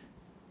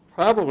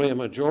 Probably a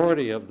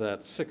majority of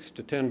that $6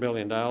 to $10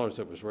 billion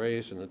that was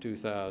raised in the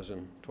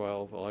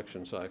 2012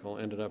 election cycle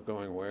ended up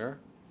going where?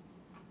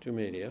 To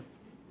media,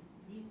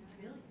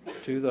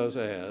 to those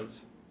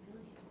ads.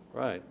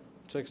 Right,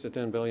 $6 to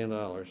 $10 billion.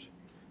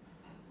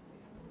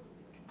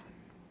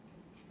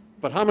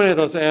 But how many of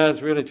those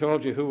ads really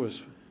told you who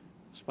was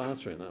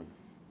sponsoring them?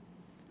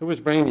 Who was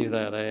bringing you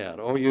that ad?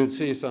 Or you'd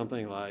see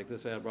something like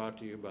this ad brought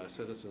to you by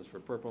Citizens for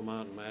Purple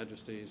Mountain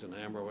Majesties and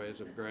Amber Ways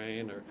of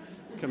Grain, or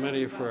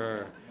Committee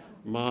for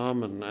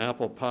Mom and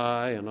Apple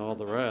Pie and all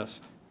the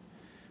rest.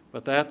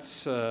 But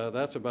that's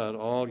about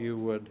all you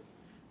would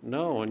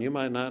know, and you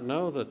might not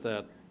know that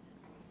that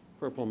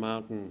Purple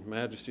Mountain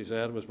Majesties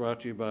ad was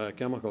brought to you by a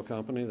chemical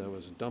company that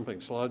was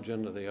dumping sludge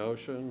into the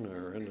ocean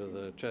or into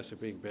the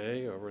Chesapeake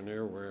Bay over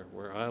near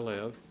where I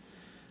live.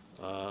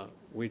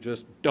 We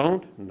just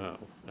don't know,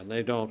 and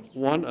they don't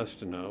want us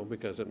to know,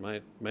 because it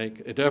might make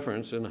a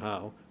difference in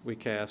how we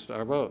cast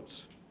our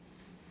votes.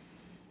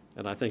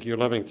 And I think you're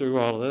living through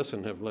all of this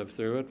and have lived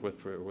through it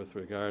with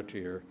regard to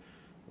your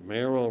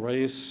mayoral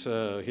race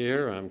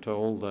here. I'm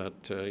told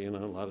that you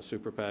know, a lot of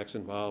super PACs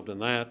involved in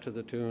that, to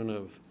the tune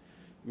of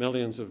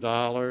millions of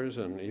dollars,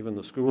 and even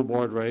the school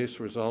board race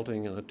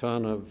resulting in a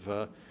ton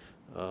of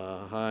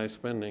high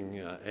spending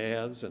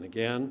ads. And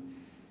again,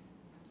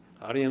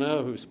 how do you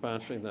know who's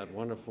sponsoring that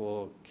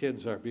wonderful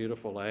Kids Are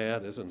Beautiful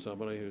ad isn't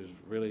somebody who's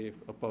really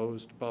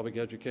opposed to public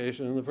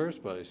education in the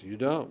first place? You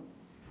don't.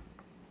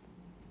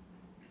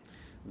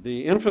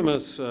 The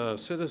infamous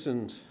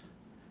Citizens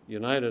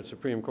United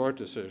Supreme Court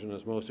decision,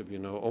 as most of you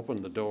know,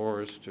 opened the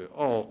doors to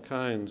all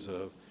kinds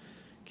of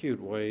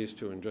cute ways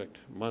to inject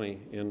money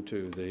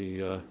into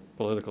the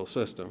political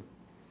system.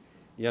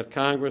 Yet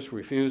Congress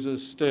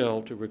refuses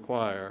still to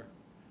require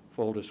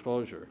full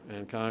disclosure,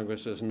 and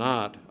Congress is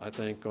not, I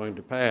think, going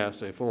to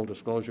pass a full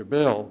disclosure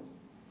bill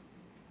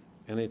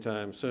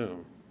anytime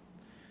soon.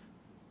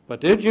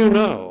 But did you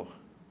know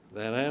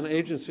that an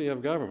agency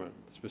of government,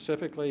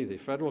 specifically the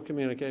Federal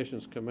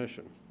Communications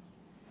Commission,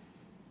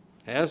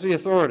 has the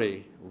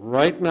authority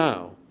right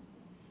now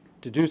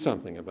to do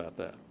something about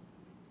that?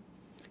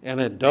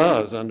 And it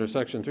does under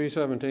Section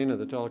 317 of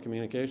the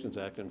Telecommunications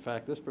Act. In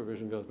fact, this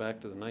provision goes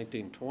back to the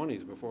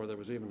 1920s, before there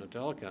was even a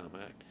Telecom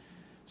Act.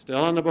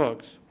 Still on the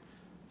books.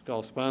 It's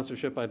called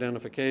sponsorship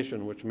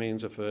identification, which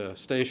means if a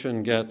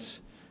station gets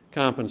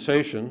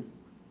compensation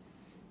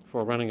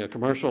for running a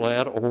commercial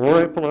ad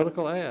or a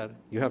political ad,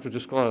 you have to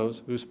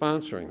disclose who's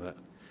sponsoring that.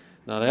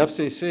 Now, the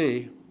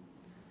FCC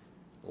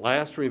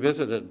last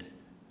revisited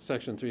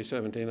Section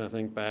 317, I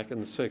think, back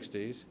in the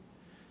 60s.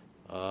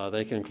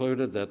 They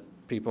concluded that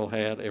people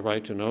had a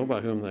right to know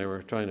by whom they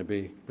were trying to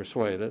be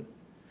persuaded,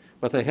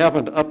 but they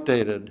haven't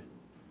updated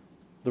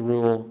the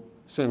rule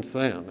since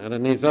then. And it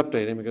needs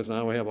updating, because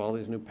now we have all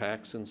these new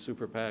PACs and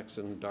super PACs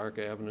and dark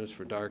avenues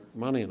for dark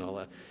money and all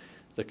that.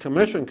 The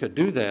commission could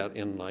do that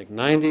in like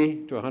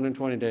 90 to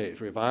 120 days,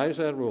 revise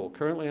that rule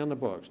currently on the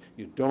books.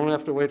 You don't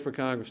have to wait for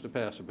Congress to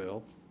pass a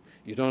bill.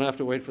 You don't have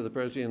to wait for the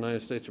President of the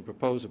United States to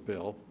propose a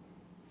bill.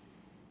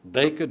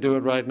 They could do it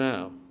right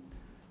now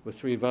with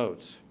 3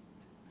 votes.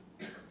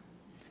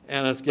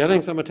 And it's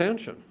getting some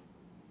attention.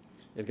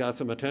 It got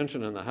some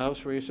attention in the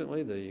House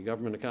recently. The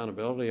Government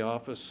Accountability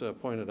Office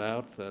pointed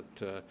out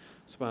that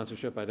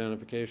sponsorship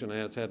identification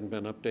ads hadn't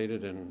been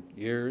updated in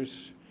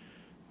years,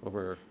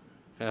 over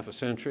half a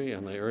century,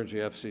 and they urged the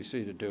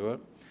FCC to do it.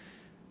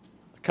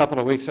 A couple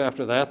of weeks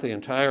after that, the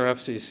entire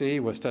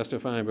FCC was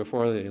testifying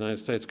before the United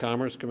States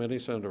Commerce Committee.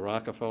 Senator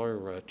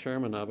Rockefeller,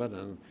 chairman of it,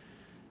 and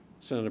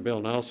Senator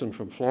Bill Nelson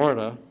from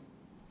Florida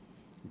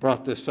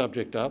brought this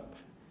subject up,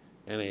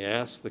 and he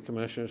asked the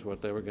commissioners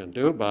what they were going to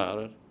do about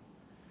it.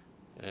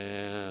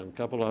 And a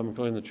couple of them,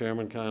 including the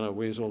chairman, kind of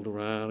weaseled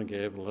around and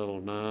gave a little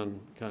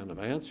kind of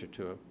answer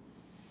to it.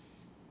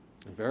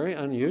 And very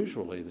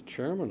unusually, the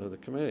chairman of the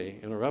committee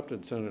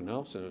interrupted Senator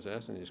Nelson, who was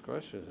asking these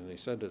questions, and he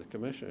said to the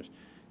commissioners,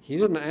 he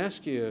didn't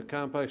ask you a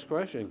complex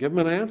question, give him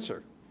an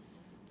answer.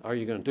 Are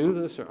you going to do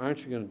this or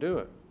aren't you going to do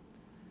it?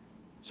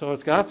 So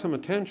it's got some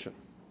attention.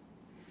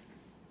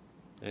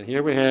 And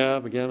here we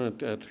have, again,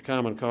 at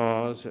Common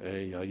Cause,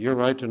 a Your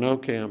Right to Know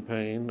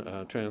campaign,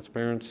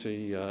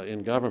 transparency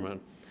in government,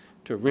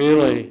 to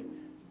really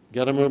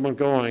get a movement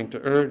going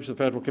to urge the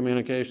Federal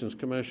Communications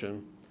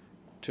Commission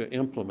to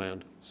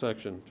implement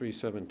Section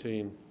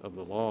 317 of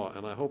the law.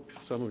 And I hope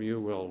some of you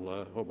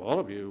will, hope all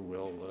of you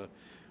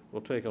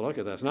will take a look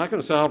at that. It's not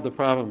going to solve the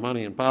problem of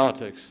money in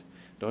politics,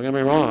 don't get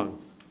me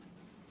wrong,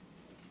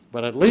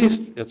 but at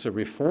least it's a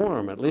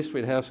reform. At least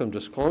we'd have some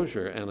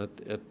disclosure, and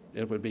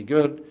it would be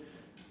good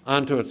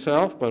unto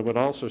itself, but it would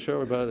also show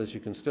everybody that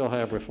you can still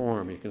have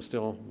reform. You can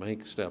still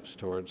make steps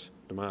towards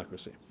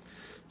democracy.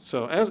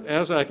 So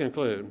as I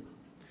conclude,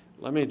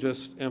 let me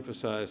just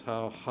emphasize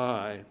how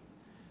high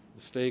the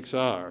stakes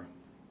are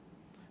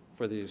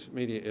for these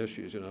media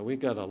issues. You know, we've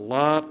got a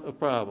lot of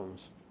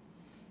problems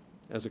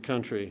as a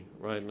country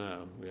right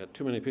now. We got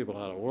too many people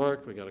out of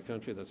work. We got a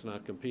country that's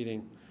not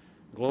competing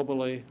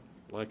globally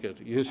like it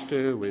used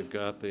to. We've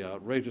got the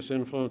outrageous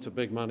influence of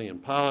big money in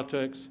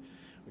politics.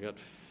 We got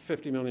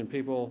 50 million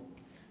people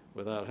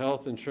without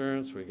health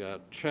insurance. We've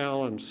got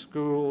challenged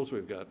schools.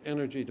 We've got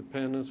energy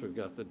dependence. We've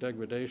got the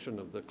degradation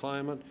of the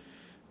climate.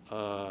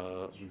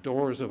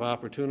 Doors of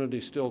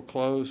opportunity still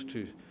closed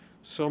to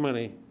so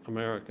many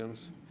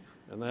Americans,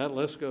 and that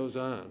list goes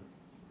on.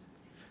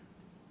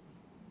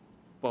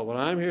 But what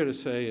I'm here to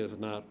say is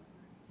not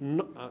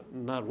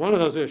one of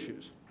those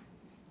issues,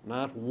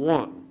 not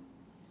one,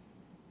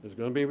 is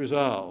going to be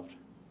resolved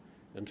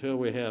until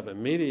we have a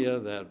media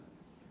that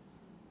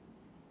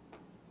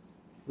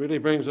really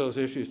brings those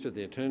issues to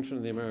the attention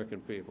of the American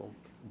people,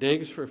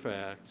 digs for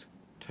facts,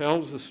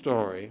 tells the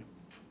story,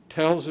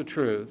 tells the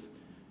truth,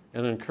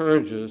 and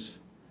encourages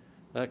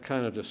that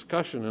kind of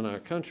discussion in our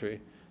country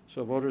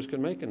so voters can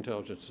make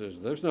intelligent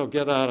decisions. There's no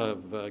get out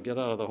of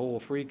the hole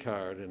free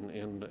card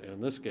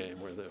in this game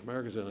where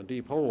America's in a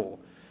deep hole,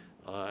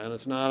 and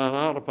it's not on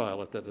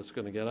autopilot that it's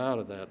going to get out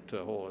of that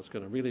hole. It's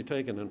going to really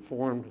take an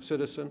informed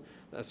citizen.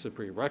 That's the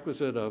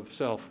prerequisite of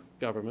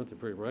self-government, the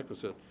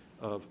prerequisite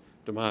of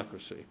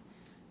democracy.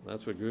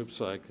 That's what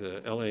groups like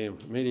the LA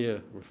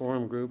Media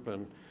Reform Group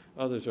and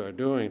others are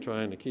doing,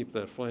 trying to keep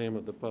that flame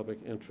of the public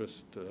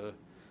interest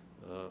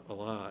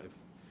alive.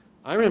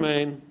 I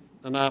remain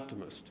an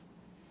optimist.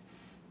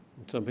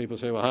 Some people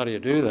say, well, how do you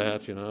do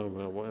that? You know,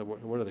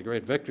 what are the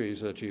great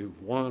victories that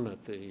you've won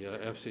at the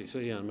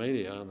FCC on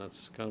media? And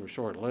that's kind of a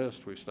short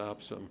list. We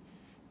stopped some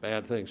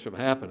bad things from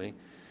happening,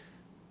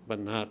 but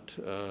not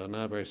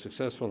very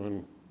successful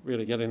in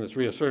really getting this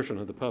reassertion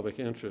of the public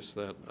interest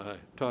that I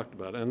talked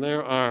about. And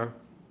there are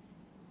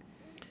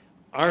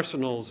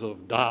arsenals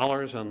of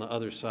dollars on the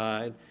other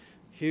side,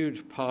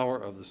 huge power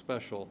of the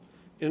special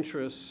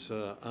interests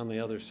on the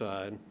other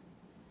side.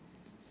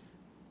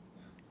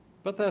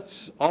 But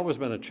that's always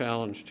been a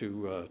challenge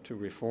to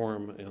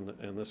reform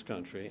in this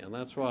country, and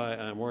that's why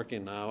I'm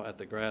working now at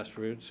the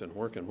grassroots and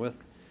working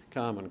with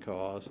Common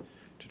Cause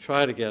to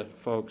try to get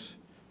folks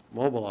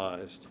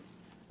mobilized.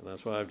 And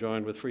that's why I've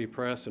joined with Free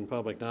Press and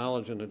Public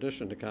Knowledge in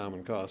addition to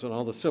Common Cause and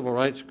all the civil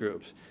rights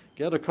groups.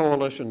 Get a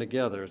coalition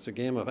together. It's a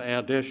game of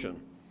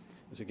addition.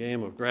 It's a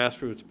game of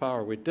grassroots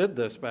power. We did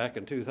this back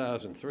in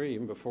 2003,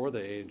 even before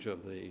the age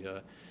of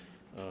the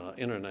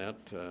internet,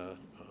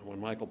 when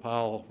Michael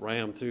Powell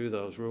rammed through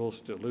those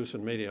rules to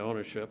loosen media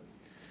ownership,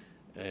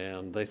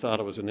 and they thought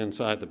it was an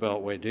inside the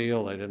Beltway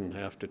deal. They didn't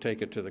have to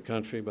take it to the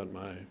country, but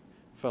my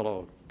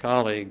fellow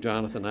colleague,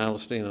 Jonathan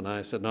Allenstein, and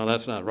I said, no,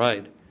 that's not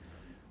right.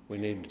 We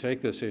need to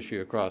take this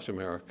issue across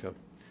America,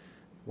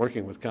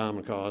 working with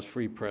Common Cause,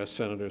 Free Press,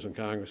 senators and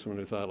congressmen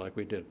who thought like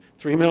we did.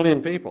 3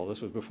 million people,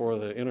 this was before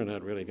the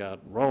internet really got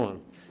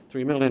rolling,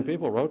 3 million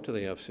people wrote to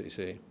the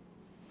FCC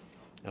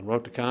and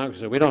wrote to Congress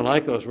and said, we don't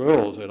like those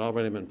rules. They'd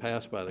already been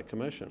passed by the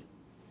commission.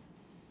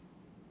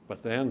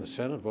 But then the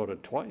Senate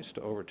voted twice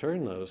to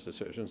overturn those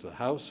decisions. The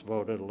House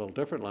voted a little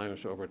different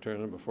language to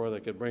overturn them before they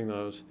could bring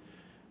those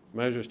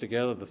measures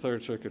together. The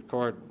Third Circuit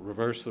Court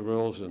reversed the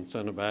rules and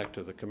sent them back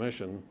to the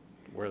commission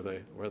where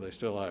they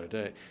still are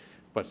today.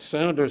 But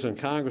senators and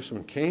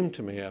congressmen came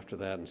to me after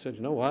that and said,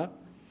 you know what?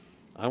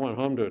 I went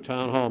home to a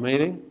town hall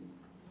meeting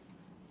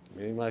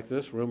like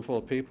this, room full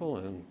of people,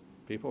 and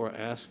people were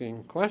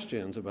asking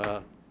questions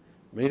about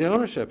media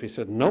ownership. He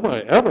said,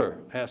 nobody ever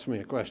asked me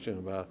a question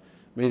about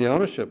media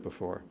ownership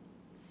before.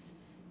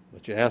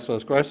 But you asked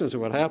those questions,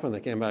 and what happened? They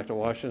came back to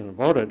Washington and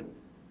voted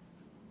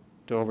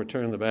to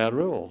overturn the bad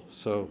rule.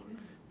 So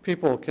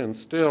people can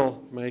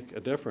still make a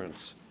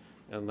difference.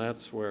 and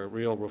that's where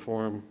real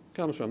reform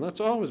comes from.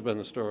 That's always been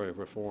the story of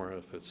reform.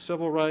 If it's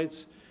civil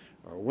rights,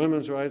 or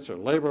women's rights, or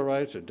labor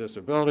rights, or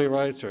disability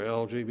rights, or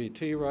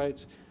LGBT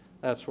rights,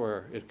 that's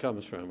where it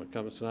comes from.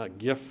 It's not a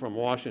gift from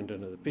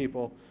Washington to the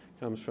people,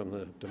 it comes from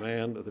the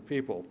demand of the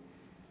people,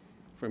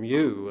 from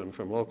you and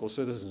from local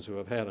citizens who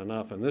have had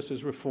enough, and this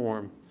is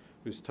reform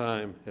whose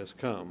time has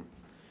come.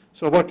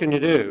 So what can you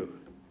do?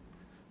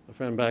 A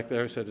friend back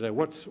there said today,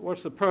 what's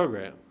the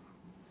program?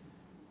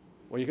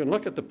 Well, you can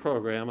look at the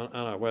program on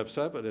our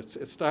website, but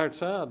it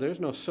starts out, there's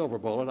no silver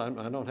bullet.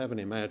 I don't have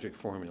any magic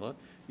formula.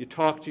 You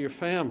talk to your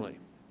family.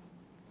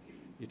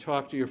 You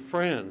talk to your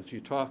friends.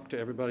 You talk to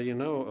everybody you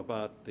know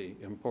about the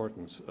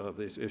importance of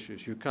these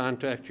issues. You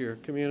contact your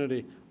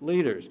community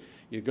leaders.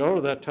 You go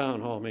to that town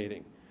hall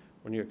meeting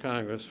when your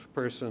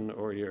congressperson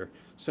or your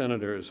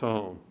senator is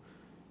home.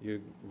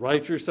 You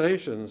write your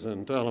stations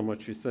and tell them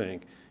what you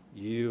think.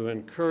 You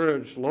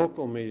encourage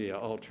local media,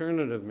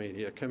 alternative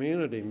media,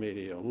 community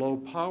media,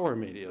 low-power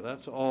media.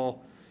 That's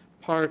all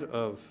part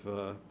of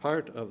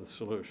the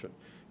solution.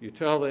 You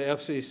tell the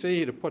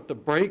FCC to put the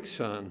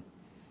brakes on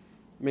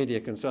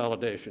media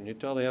consolidation. You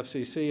tell the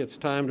FCC it's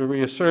time to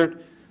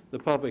reassert the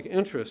public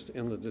interest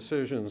in the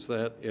decisions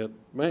that it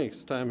makes.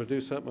 It's time to do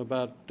something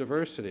about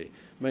diversity.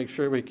 Make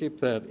sure we keep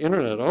that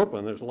internet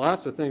open. There's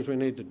lots of things we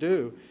need to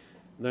do.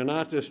 They're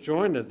not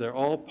disjointed. They're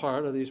all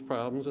part of these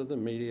problems of the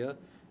media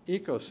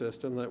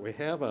ecosystem that we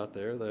have out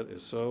there that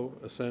is so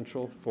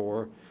essential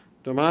for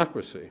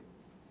democracy.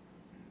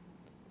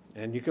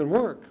 And you can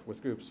work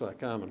with groups like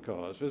Common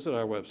Cause. Visit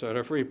our website,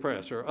 or Free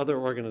Press, or other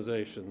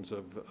organizations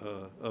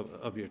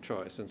of your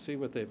choice and see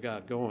what they've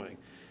got going.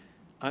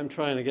 I'm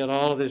trying to get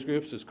all of these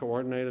groups as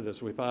coordinated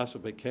as we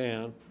possibly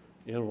can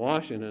in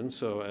Washington,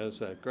 so as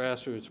that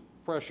grassroots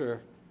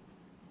pressure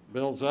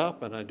builds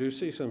up, and I do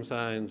see some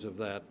signs of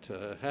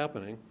that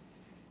happening,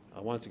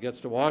 once it gets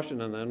to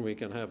Washington, then we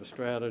can have a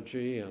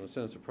strategy and a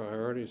sense of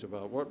priorities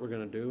about what we're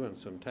going to do and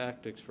some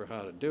tactics for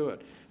how to do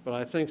it. But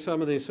I think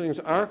some of these things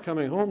are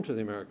coming home to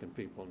the American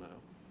people now.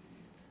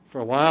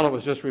 For a while, it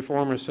was just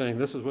reformers saying,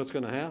 this is what's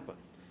going to happen.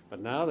 But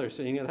now they're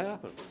seeing it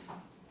happen.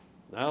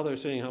 Now they're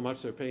seeing how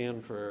much they're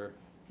paying for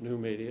new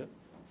media,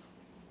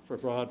 for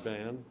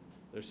broadband.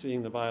 They're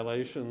seeing the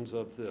violations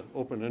of the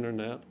open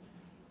internet.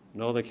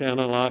 No, they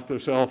can't unlock their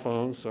cell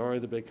phones. Sorry,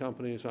 the big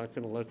companies aren't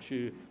going to let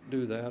you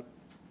do that.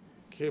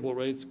 Cable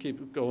rates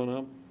keep going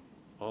up,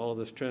 all of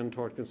this trend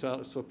toward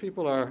consolidation. So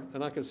people are,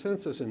 and I can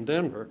sense this in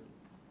Denver,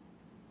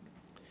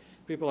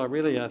 people are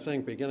really, I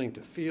think, beginning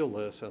to feel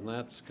this, and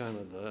that's kind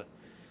of the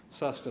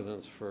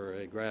sustenance for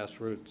a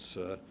grassroots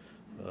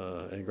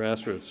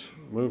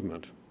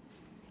movement.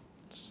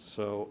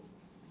 So,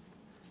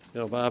 you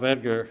know, Bob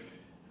Edgar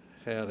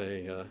had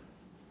a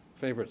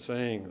favorite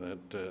saying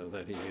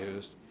that he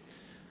used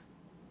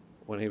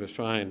when he was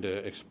trying to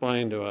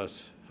explain to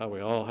us how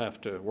we all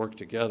have to work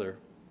together,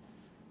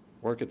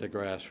 work at the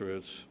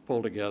grassroots,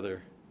 pull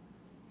together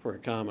for a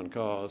common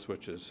cause,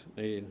 which is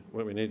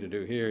what we need to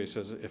do here. He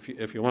says,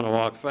 if you want to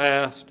walk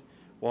fast,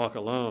 walk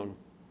alone.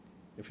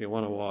 If you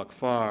want to walk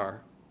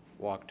far,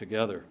 walk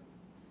together.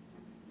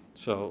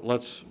 So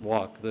let's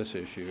walk this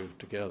issue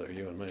together,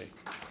 you and me.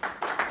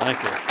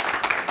 Thank you.